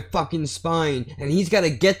is in my fucking spine, and he's got to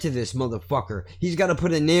get to this motherfucker. He's got to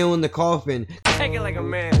put a nail in the coffin. Take it like a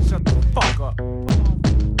man and shut the fuck up.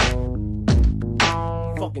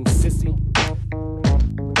 Fucking sissy.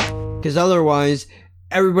 Because otherwise,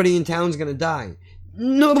 everybody in town's gonna die.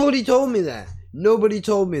 Nobody told me that.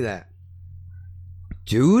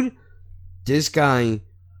 Dude, this guy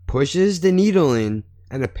pushes the needle in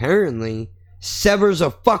and apparently severs a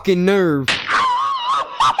fucking nerve.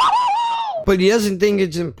 But he doesn't think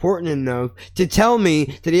it's important enough to tell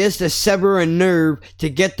me that he has to sever a nerve to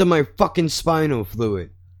get to my fucking spinal fluid.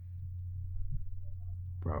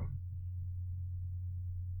 Bro.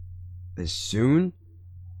 As soon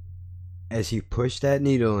as he pushed that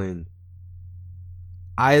needle in,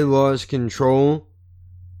 I lost control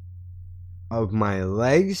of my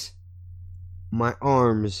legs, my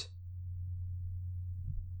arms,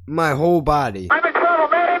 my whole body. I'm in trouble,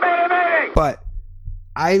 mayday! But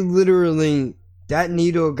I literally, that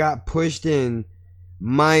needle got pushed in.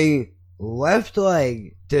 My left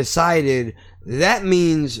leg decided that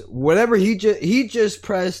means whatever he just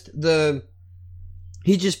pressed the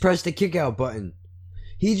kick out button.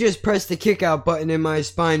 He just pressed the kick out button in my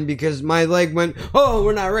spine because my leg went, oh,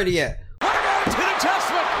 we're not ready yet.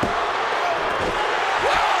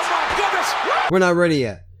 We're not ready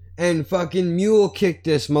yet. And fucking mule kicked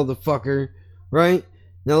this motherfucker, right?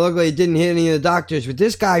 Now luckily it didn't hit any of the doctors, but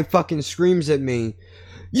this guy fucking screams at me,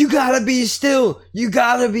 you gotta be still! You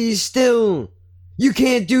gotta be still! You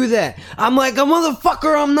can't do that! I'm like, a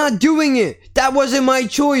motherfucker, I'm not doing it! That wasn't my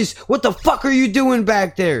choice! What the fuck are you doing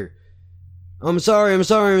back there? I'm sorry. We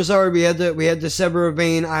had to sever a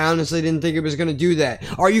vein. I honestly didn't think it was gonna do that.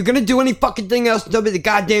 Are you gonna do any fucking thing else? Tell me the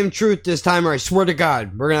goddamn truth this time, or I swear to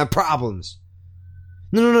God, we're gonna have problems.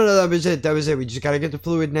 No, that was it. We just gotta get the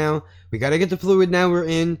fluid now. We're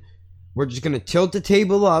in. We're just gonna tilt the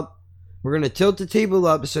table up.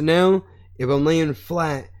 So now, if I'm laying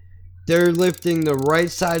flat, they're lifting the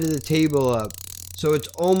right side of the table up. So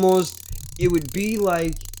it would be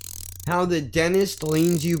like how the dentist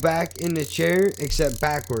leans you back in the chair, except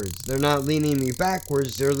backwards. They're not leaning me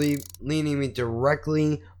backwards, they're leaning me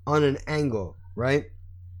directly on an angle, right?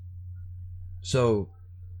 So,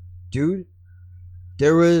 dude,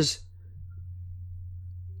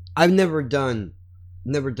 I've never done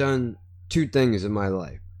two things in my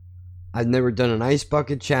life. I've never done an ice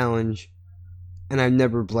bucket challenge, and I've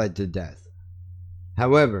never bled to death.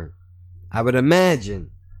 However, I would imagine,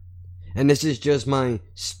 and this is just my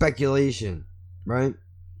speculation, right?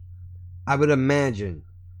 I would imagine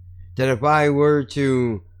that if I were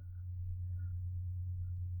to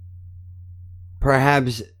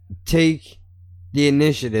perhaps take the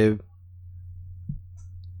initiative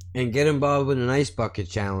and get involved with an ice bucket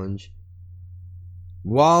challenge,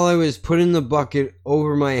 while I was putting the bucket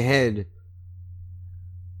over my head,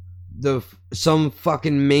 some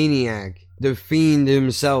fucking maniac, the fiend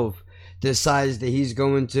himself, decides that he's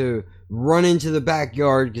going to run into the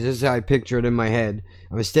backyard, because this is how I picture it in my head.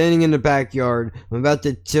 I'm standing in the backyard, I'm about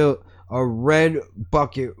to tilt a red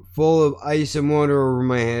bucket full of ice and water over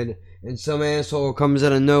my head, and some asshole comes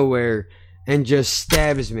out of nowhere and just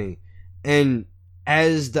stabs me. And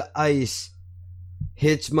as the ice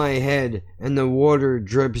hits my head and the water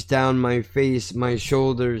drips down my face, my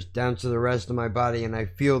shoulders, down to the rest of my body, and I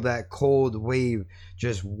feel that cold wave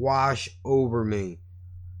just wash over me,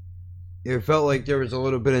 it felt like there was a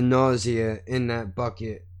little bit of nausea in that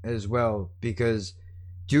bucket as well. Because,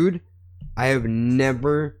 dude, I don't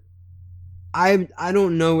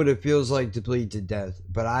know what it feels like to bleed to death,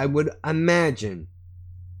 but I would imagine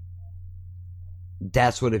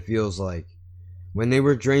that's what it feels like. When they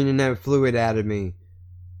were draining that fluid out of me,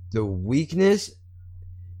 the weakness,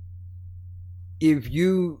 if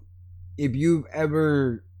you've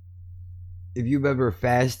ever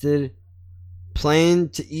fasted, plan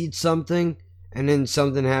to eat something, and then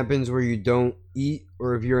something happens where you don't eat,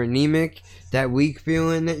 or if you're anemic, that weak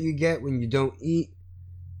feeling that you get when you don't eat,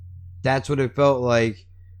 that's what it felt like.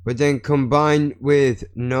 But then combined with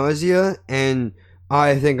nausea, and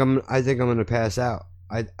I think I'm gonna pass out.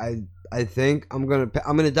 I think I'm gonna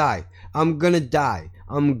die. I'm going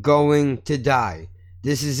to die.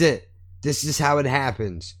 This is it. This is how it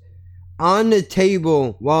happens. On the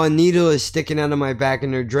table, while a needle is sticking out of my back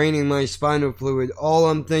and they're draining my spinal fluid, all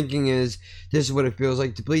I'm thinking is, this is what it feels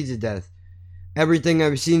like to bleed to death. Everything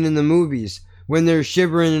I've seen in the movies, when they're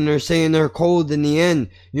shivering and they're saying they're cold in the end,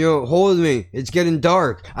 hold me, it's getting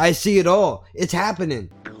dark. I see it all. It's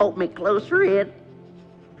happening. Hold me closer, Ed.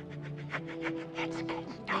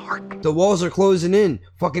 The walls are closing in.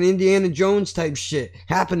 Fucking Indiana Jones type shit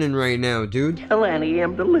happening right now, dude. Tell Annie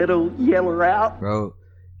M to little yeller out. Bro,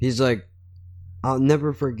 he's like, I'll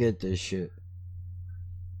never forget this shit.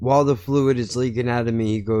 While the fluid is leaking out of me,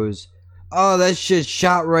 he goes, oh, that shit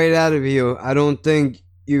shot right out of you. I don't think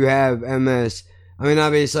you have MS. I mean,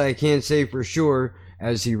 obviously, I can't say for sure,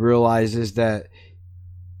 as he realizes that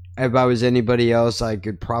if I was anybody else, I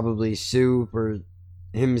could probably sue for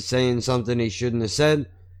him saying something he shouldn't have said.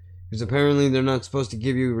 Because apparently they're not supposed to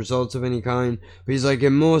give you results of any kind. But he's like,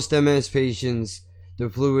 in most MS patients, the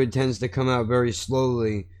fluid tends to come out very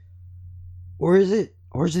slowly. Or is it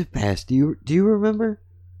fast? Do you remember?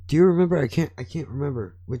 I can't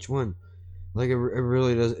remember which one. Like, it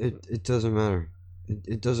really does. It doesn't matter.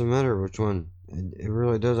 It doesn't matter which one. It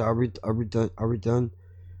really does. Are we done?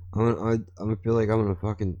 I'm gonna feel like I'm gonna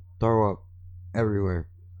fucking throw up. everywhere.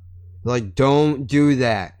 Like, don't do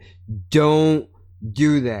that. Don't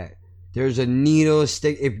do that. There's a needle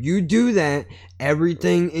stick. If you do that,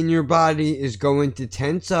 everything in your body is going to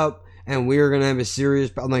tense up, and we are going to have a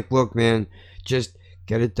serious... I'm like, look, man, just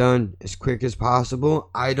get it done as quick as possible.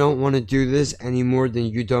 I don't want to do this any more than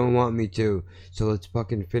you don't want me to. So let's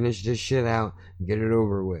fucking finish this shit out and get it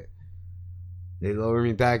over with. They lower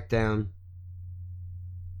me back down.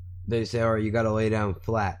 They say, all right, you got to lay down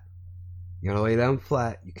flat. You got to lay down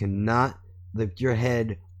flat. You cannot lift your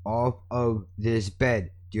head off of this bed.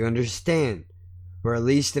 Do you understand? For at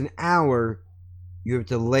least an hour, you have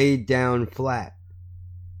to lay down flat.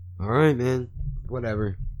 All right, man.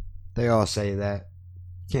 Whatever. They all say that.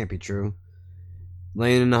 Can't be true.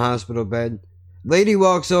 Laying in the hospital bed. Lady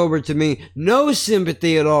walks over to me. No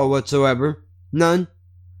sympathy at all whatsoever. None.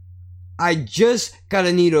 I just got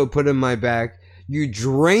a needle put in my back. You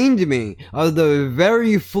drained me of the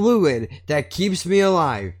very fluid that keeps me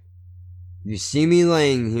alive. You see me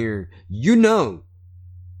laying here. You know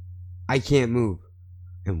I can't move.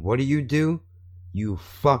 And what do? You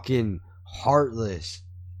fucking heartless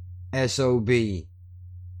SOB.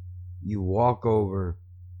 You walk over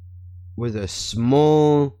with a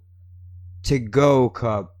small to-go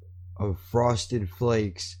cup of Frosted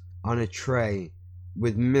Flakes on a tray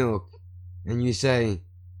with milk, and you say,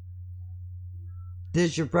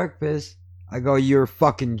 "This your breakfast?" I go, "You're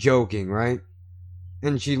fucking joking, right?"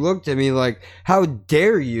 And she looked at me like, "How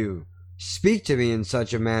dare you speak to me in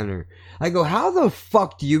such a manner?" I go, "How the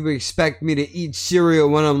fuck do you expect me to eat cereal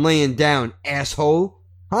when I'm laying down, asshole?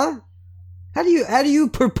 Huh? How do you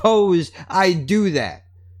propose I do that?"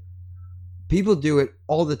 People do it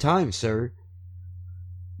all the time, sir.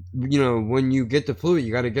 You know, when you get the fluid,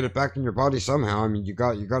 you got to get it back in your body somehow. I mean, you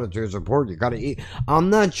got to do support. You got to eat. I'm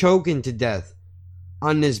not choking to death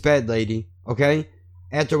on this bed, lady. Okay?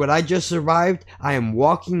 After what I just survived, I am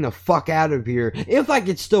walking the fuck out of here. If I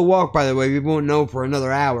could still walk, by the way, we won't know for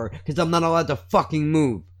another hour, because I'm not allowed to fucking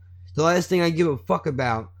move. The last thing I give a fuck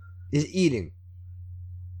about is eating.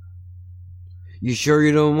 You sure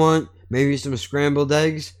you don't want maybe some scrambled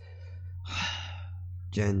eggs?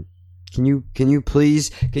 Jen, can you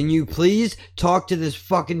please talk to this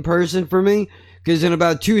fucking person for me? Because in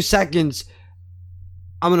about 2 seconds,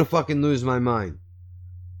 I'm gonna fucking lose my mind.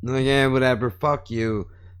 I'm like, yeah, whatever, fuck you.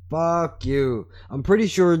 Fuck you. I'm pretty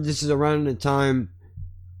sure this is around the time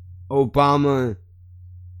Obama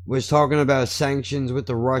was talking about sanctions with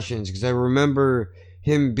the Russians, because I remember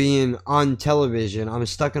him being on television. I'm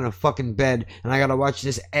stuck in a fucking bed, and I gotta watch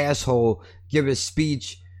this asshole give a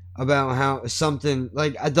speech about how something,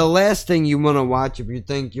 like, the last thing you want to watch if you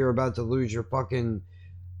think you're about to lose your fucking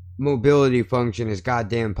mobility function is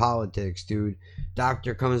goddamn politics, dude.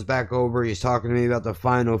 Doctor comes back over, he's talking to me about the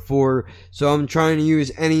Final Four, so I'm trying to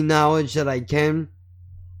use any knowledge that I can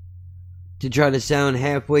to try to sound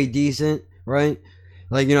halfway decent, right?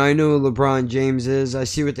 Like, you know, I know who LeBron James is. I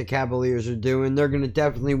see what the Cavaliers are doing. They're going to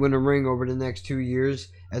definitely win a ring over the next 2 years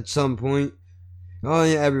at some point. Oh,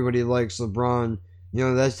 yeah, everybody likes LeBron. You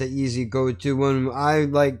know, that's the easy go-to one. I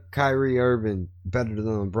like Kyrie Irving better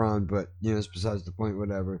than LeBron, but, you know, it's besides the point,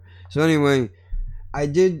 whatever. So, anyway, I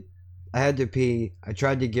had to pee. I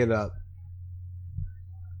tried to get up.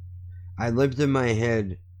 I lifted my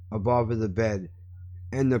head above the bed,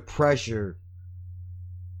 and the pressure,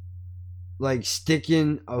 like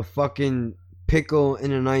sticking a fucking pickle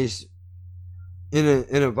in an ice, in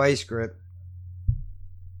a vice grip.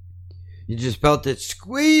 You just felt it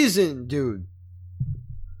squeezing, dude.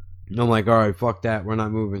 And I'm like, alright, fuck that, we're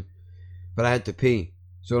not moving. But I had to pee.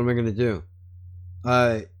 So what am I gonna do?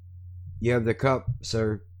 You have the cup,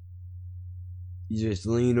 sir. You just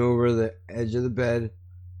lean over the edge of the bed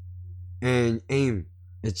and aim.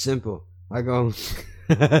 It's simple. I go,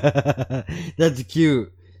 that's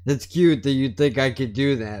cute. That's cute that you think I could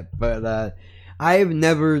do that. But I've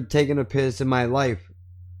never taken a piss in my life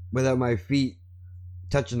without my feet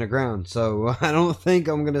touching the ground. So I don't think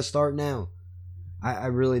I'm gonna start now. I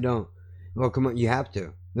really don't. Well, come on, you have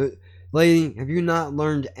to. Lady, have you not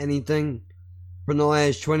learned anything from the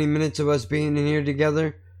last 20 minutes of us being in here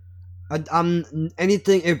together? I'm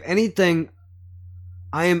anything, if anything,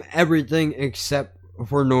 I am everything except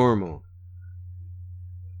for normal.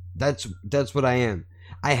 That's what I am.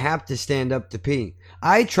 I have to stand up to pee.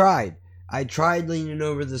 I tried leaning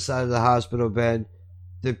over the side of the hospital bed.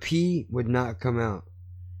 The pee would not come out.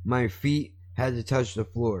 My feet had to touch the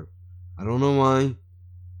floor. I don't know why.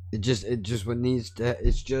 It's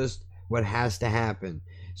just what has to happen.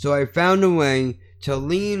 So I found a way to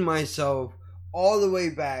lean myself all the way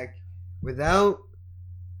back without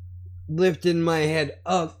lifting my head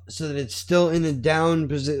up so that it's still in a down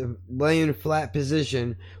position, laying flat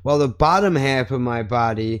position, while the bottom half of my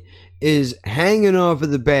body is hanging off of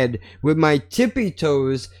the bed with my tippy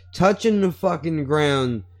toes touching the fucking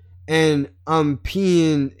ground, and I'm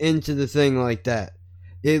peeing into the thing like that.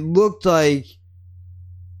 It looked like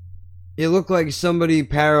somebody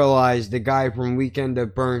paralyzed the guy from Weekend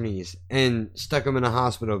at Bernie's and stuck him in a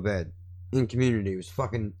hospital bed in Community. It was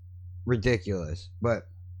fucking ridiculous. But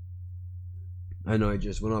I know I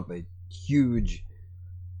just went on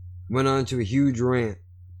to a huge rant.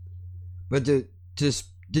 But to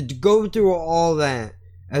go through all that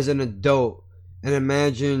as an adult and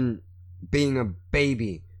imagine being a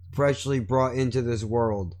baby freshly brought into this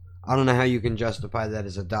world, I don't know how you can justify that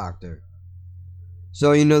as a doctor.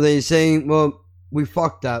 So, they say, well, we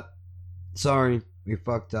fucked up. Sorry, we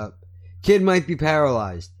fucked up. Kid might be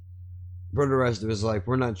paralyzed for the rest of his life.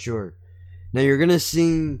 We're not sure. Now, you're gonna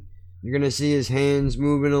see his hands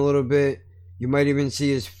moving a little bit. You might even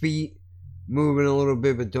see his feet moving a little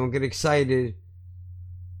bit, but don't get excited.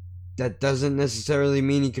 That doesn't necessarily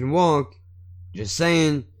mean he can walk. Just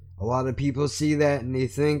saying, a lot of people see that and they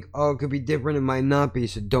think, oh, it could be different. It might not be,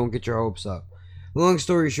 so don't get your hopes up. Long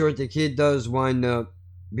story short, the kid does wind up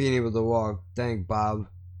being able to walk. Thank Bob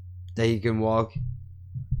that he can walk.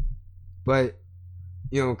 But,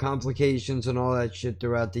 complications and all that shit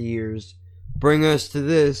throughout the years bring us to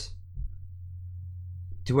this.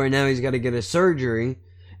 To where now he's got to get a surgery.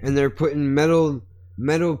 And they're putting metal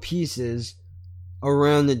pieces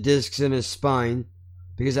around the discs in his spine.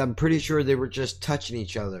 Because I'm pretty sure they were just touching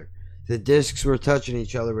each other. The discs were touching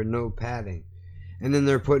each other with no padding. And then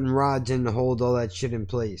they're putting rods in to hold all that shit in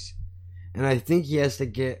place. And I think he has to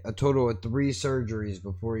get a total of 3 surgeries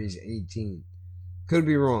before he's 18. Could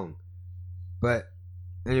be wrong. But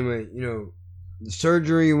anyway, the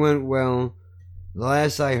surgery went well. The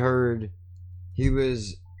last I heard, he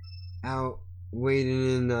was out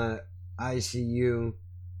waiting in the ICU.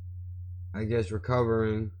 I guess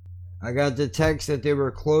recovering. I got the text that they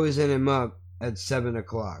were closing him up at 7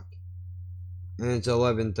 o'clock. And it's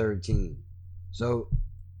 11:13.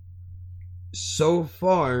 So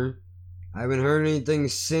far, I haven't heard anything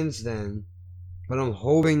since then, but I'm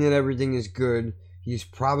hoping that everything is good. He's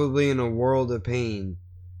probably in a world of pain.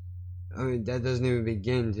 I mean, that doesn't even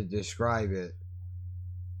begin to describe it.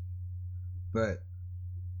 But,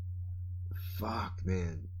 fuck,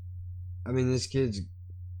 man. I mean, this kid's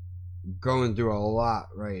going through a lot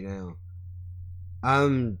right now.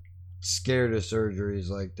 I'm scared of surgeries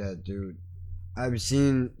like that, dude. I've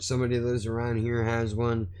seen somebody that lives around here has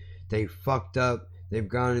one. They fucked up. They've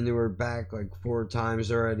gone into her back like 4 times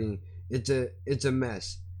already. It's a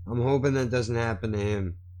mess. I'm hoping that doesn't happen to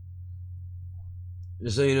him.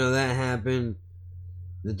 Just so you know, that happened.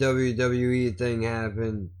 The WWE thing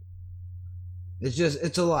happened.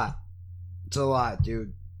 It's a lot. It's a lot,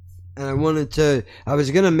 dude. And I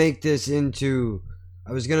was gonna make this into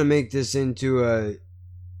a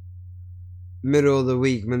middle of the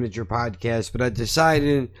week miniature podcast, but I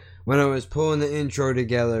decided when I was pulling the intro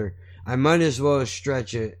together, I might as well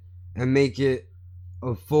stretch it and make it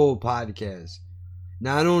a full podcast.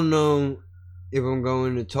 Now, I don't know if I'm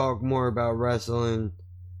going to talk more about wrestling.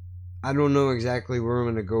 I don't know exactly where I'm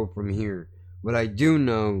going to go from here. What I do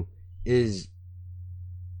know is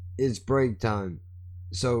it's break time.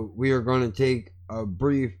 So we are going to take a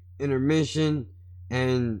brief intermission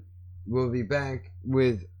and we'll be back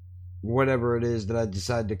with whatever it is that I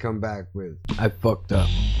decide to come back with. I fucked up.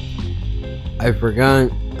 I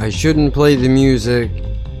forgot I shouldn't play the music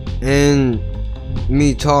and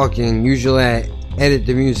me talking. Usually I edit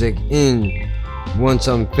the music in once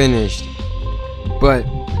I'm finished, but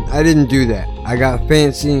I didn't do that. I got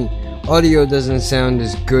fancy. Audio doesn't sound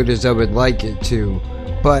as good as I would like it to,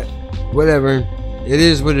 but whatever. It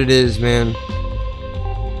is what it is, man.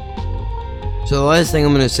 So the last thing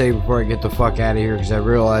I'm going to say before I get the fuck out of here, because I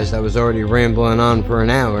realized I was already rambling on for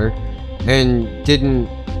an hour and didn't...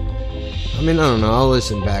 I mean, I don't know. I'll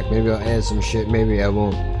listen back. Maybe I'll add some shit. Maybe I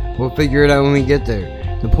won't. We'll figure it out when we get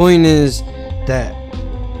there. The point is that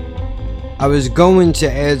I was going to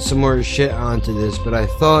add some more shit onto this, but I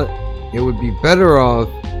thought it would be better off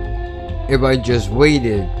if I just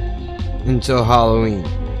waited until Halloween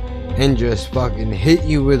and just fucking hit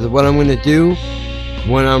you with what I'm going to do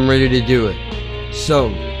when I'm ready to do it. So,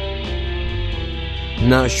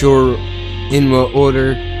 not sure in what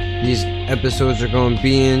order these episodes are going to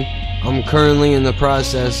be in. I'm currently in the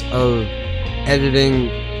process of editing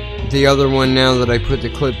the other one now that I put the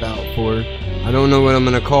clip out for. I don't know what I'm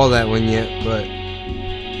going to call that one yet, but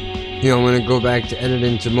I'm going to go back to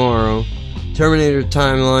editing tomorrow. Terminator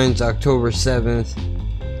Timelines, October 7th.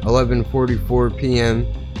 11:44 p.m.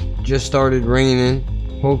 Just started raining.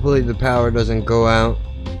 Hopefully the power doesn't go out.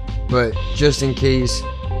 But just in case,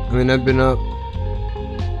 I mean, I've been up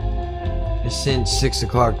since 6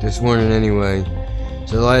 o'clock this morning anyway.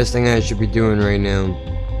 So the last thing I should be doing right now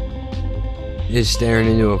is staring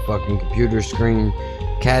into a fucking computer screen.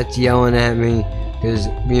 Cat's yelling at me because,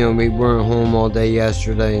 you know, we weren't home all day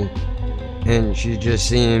yesterday. And she's just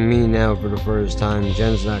seeing me now for the first time.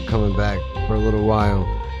 Jen's not coming back for a little while.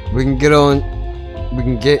 We can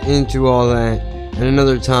get into all that at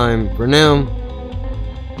another time. For now,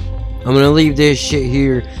 I'm gonna leave this shit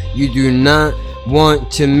here. You do not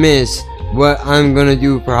want to miss what I'm gonna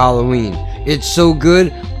do for Halloween. It's so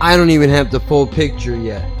good, I don't even have the full picture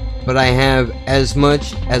yet. But I have as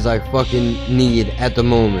much as I fucking need at the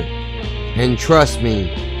moment. And trust me,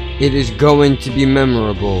 it is going to be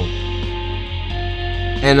memorable.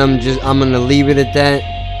 And I'm gonna leave it at that.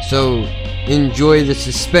 So enjoy the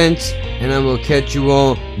suspense, and I will catch you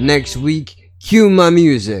all next week. Cue my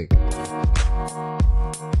music.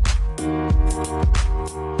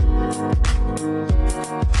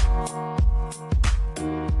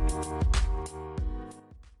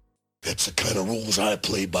 That's the kind of rules I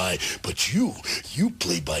play by, but you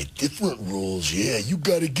play by different rules, yeah. You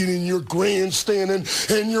gotta get in your grandstanding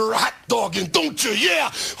and your hot dogging, don't you?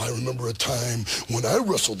 Yeah! I remember a time when I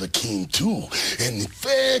wrestled the King too, and in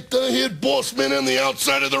fact, I hit Bossman on the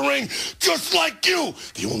outside of the ring, just like you!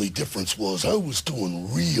 The only difference was I was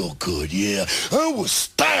doing real good, yeah. I was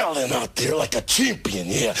styling out there like a champion,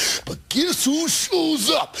 yeah. But guess who shows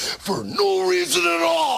up for no reason at all?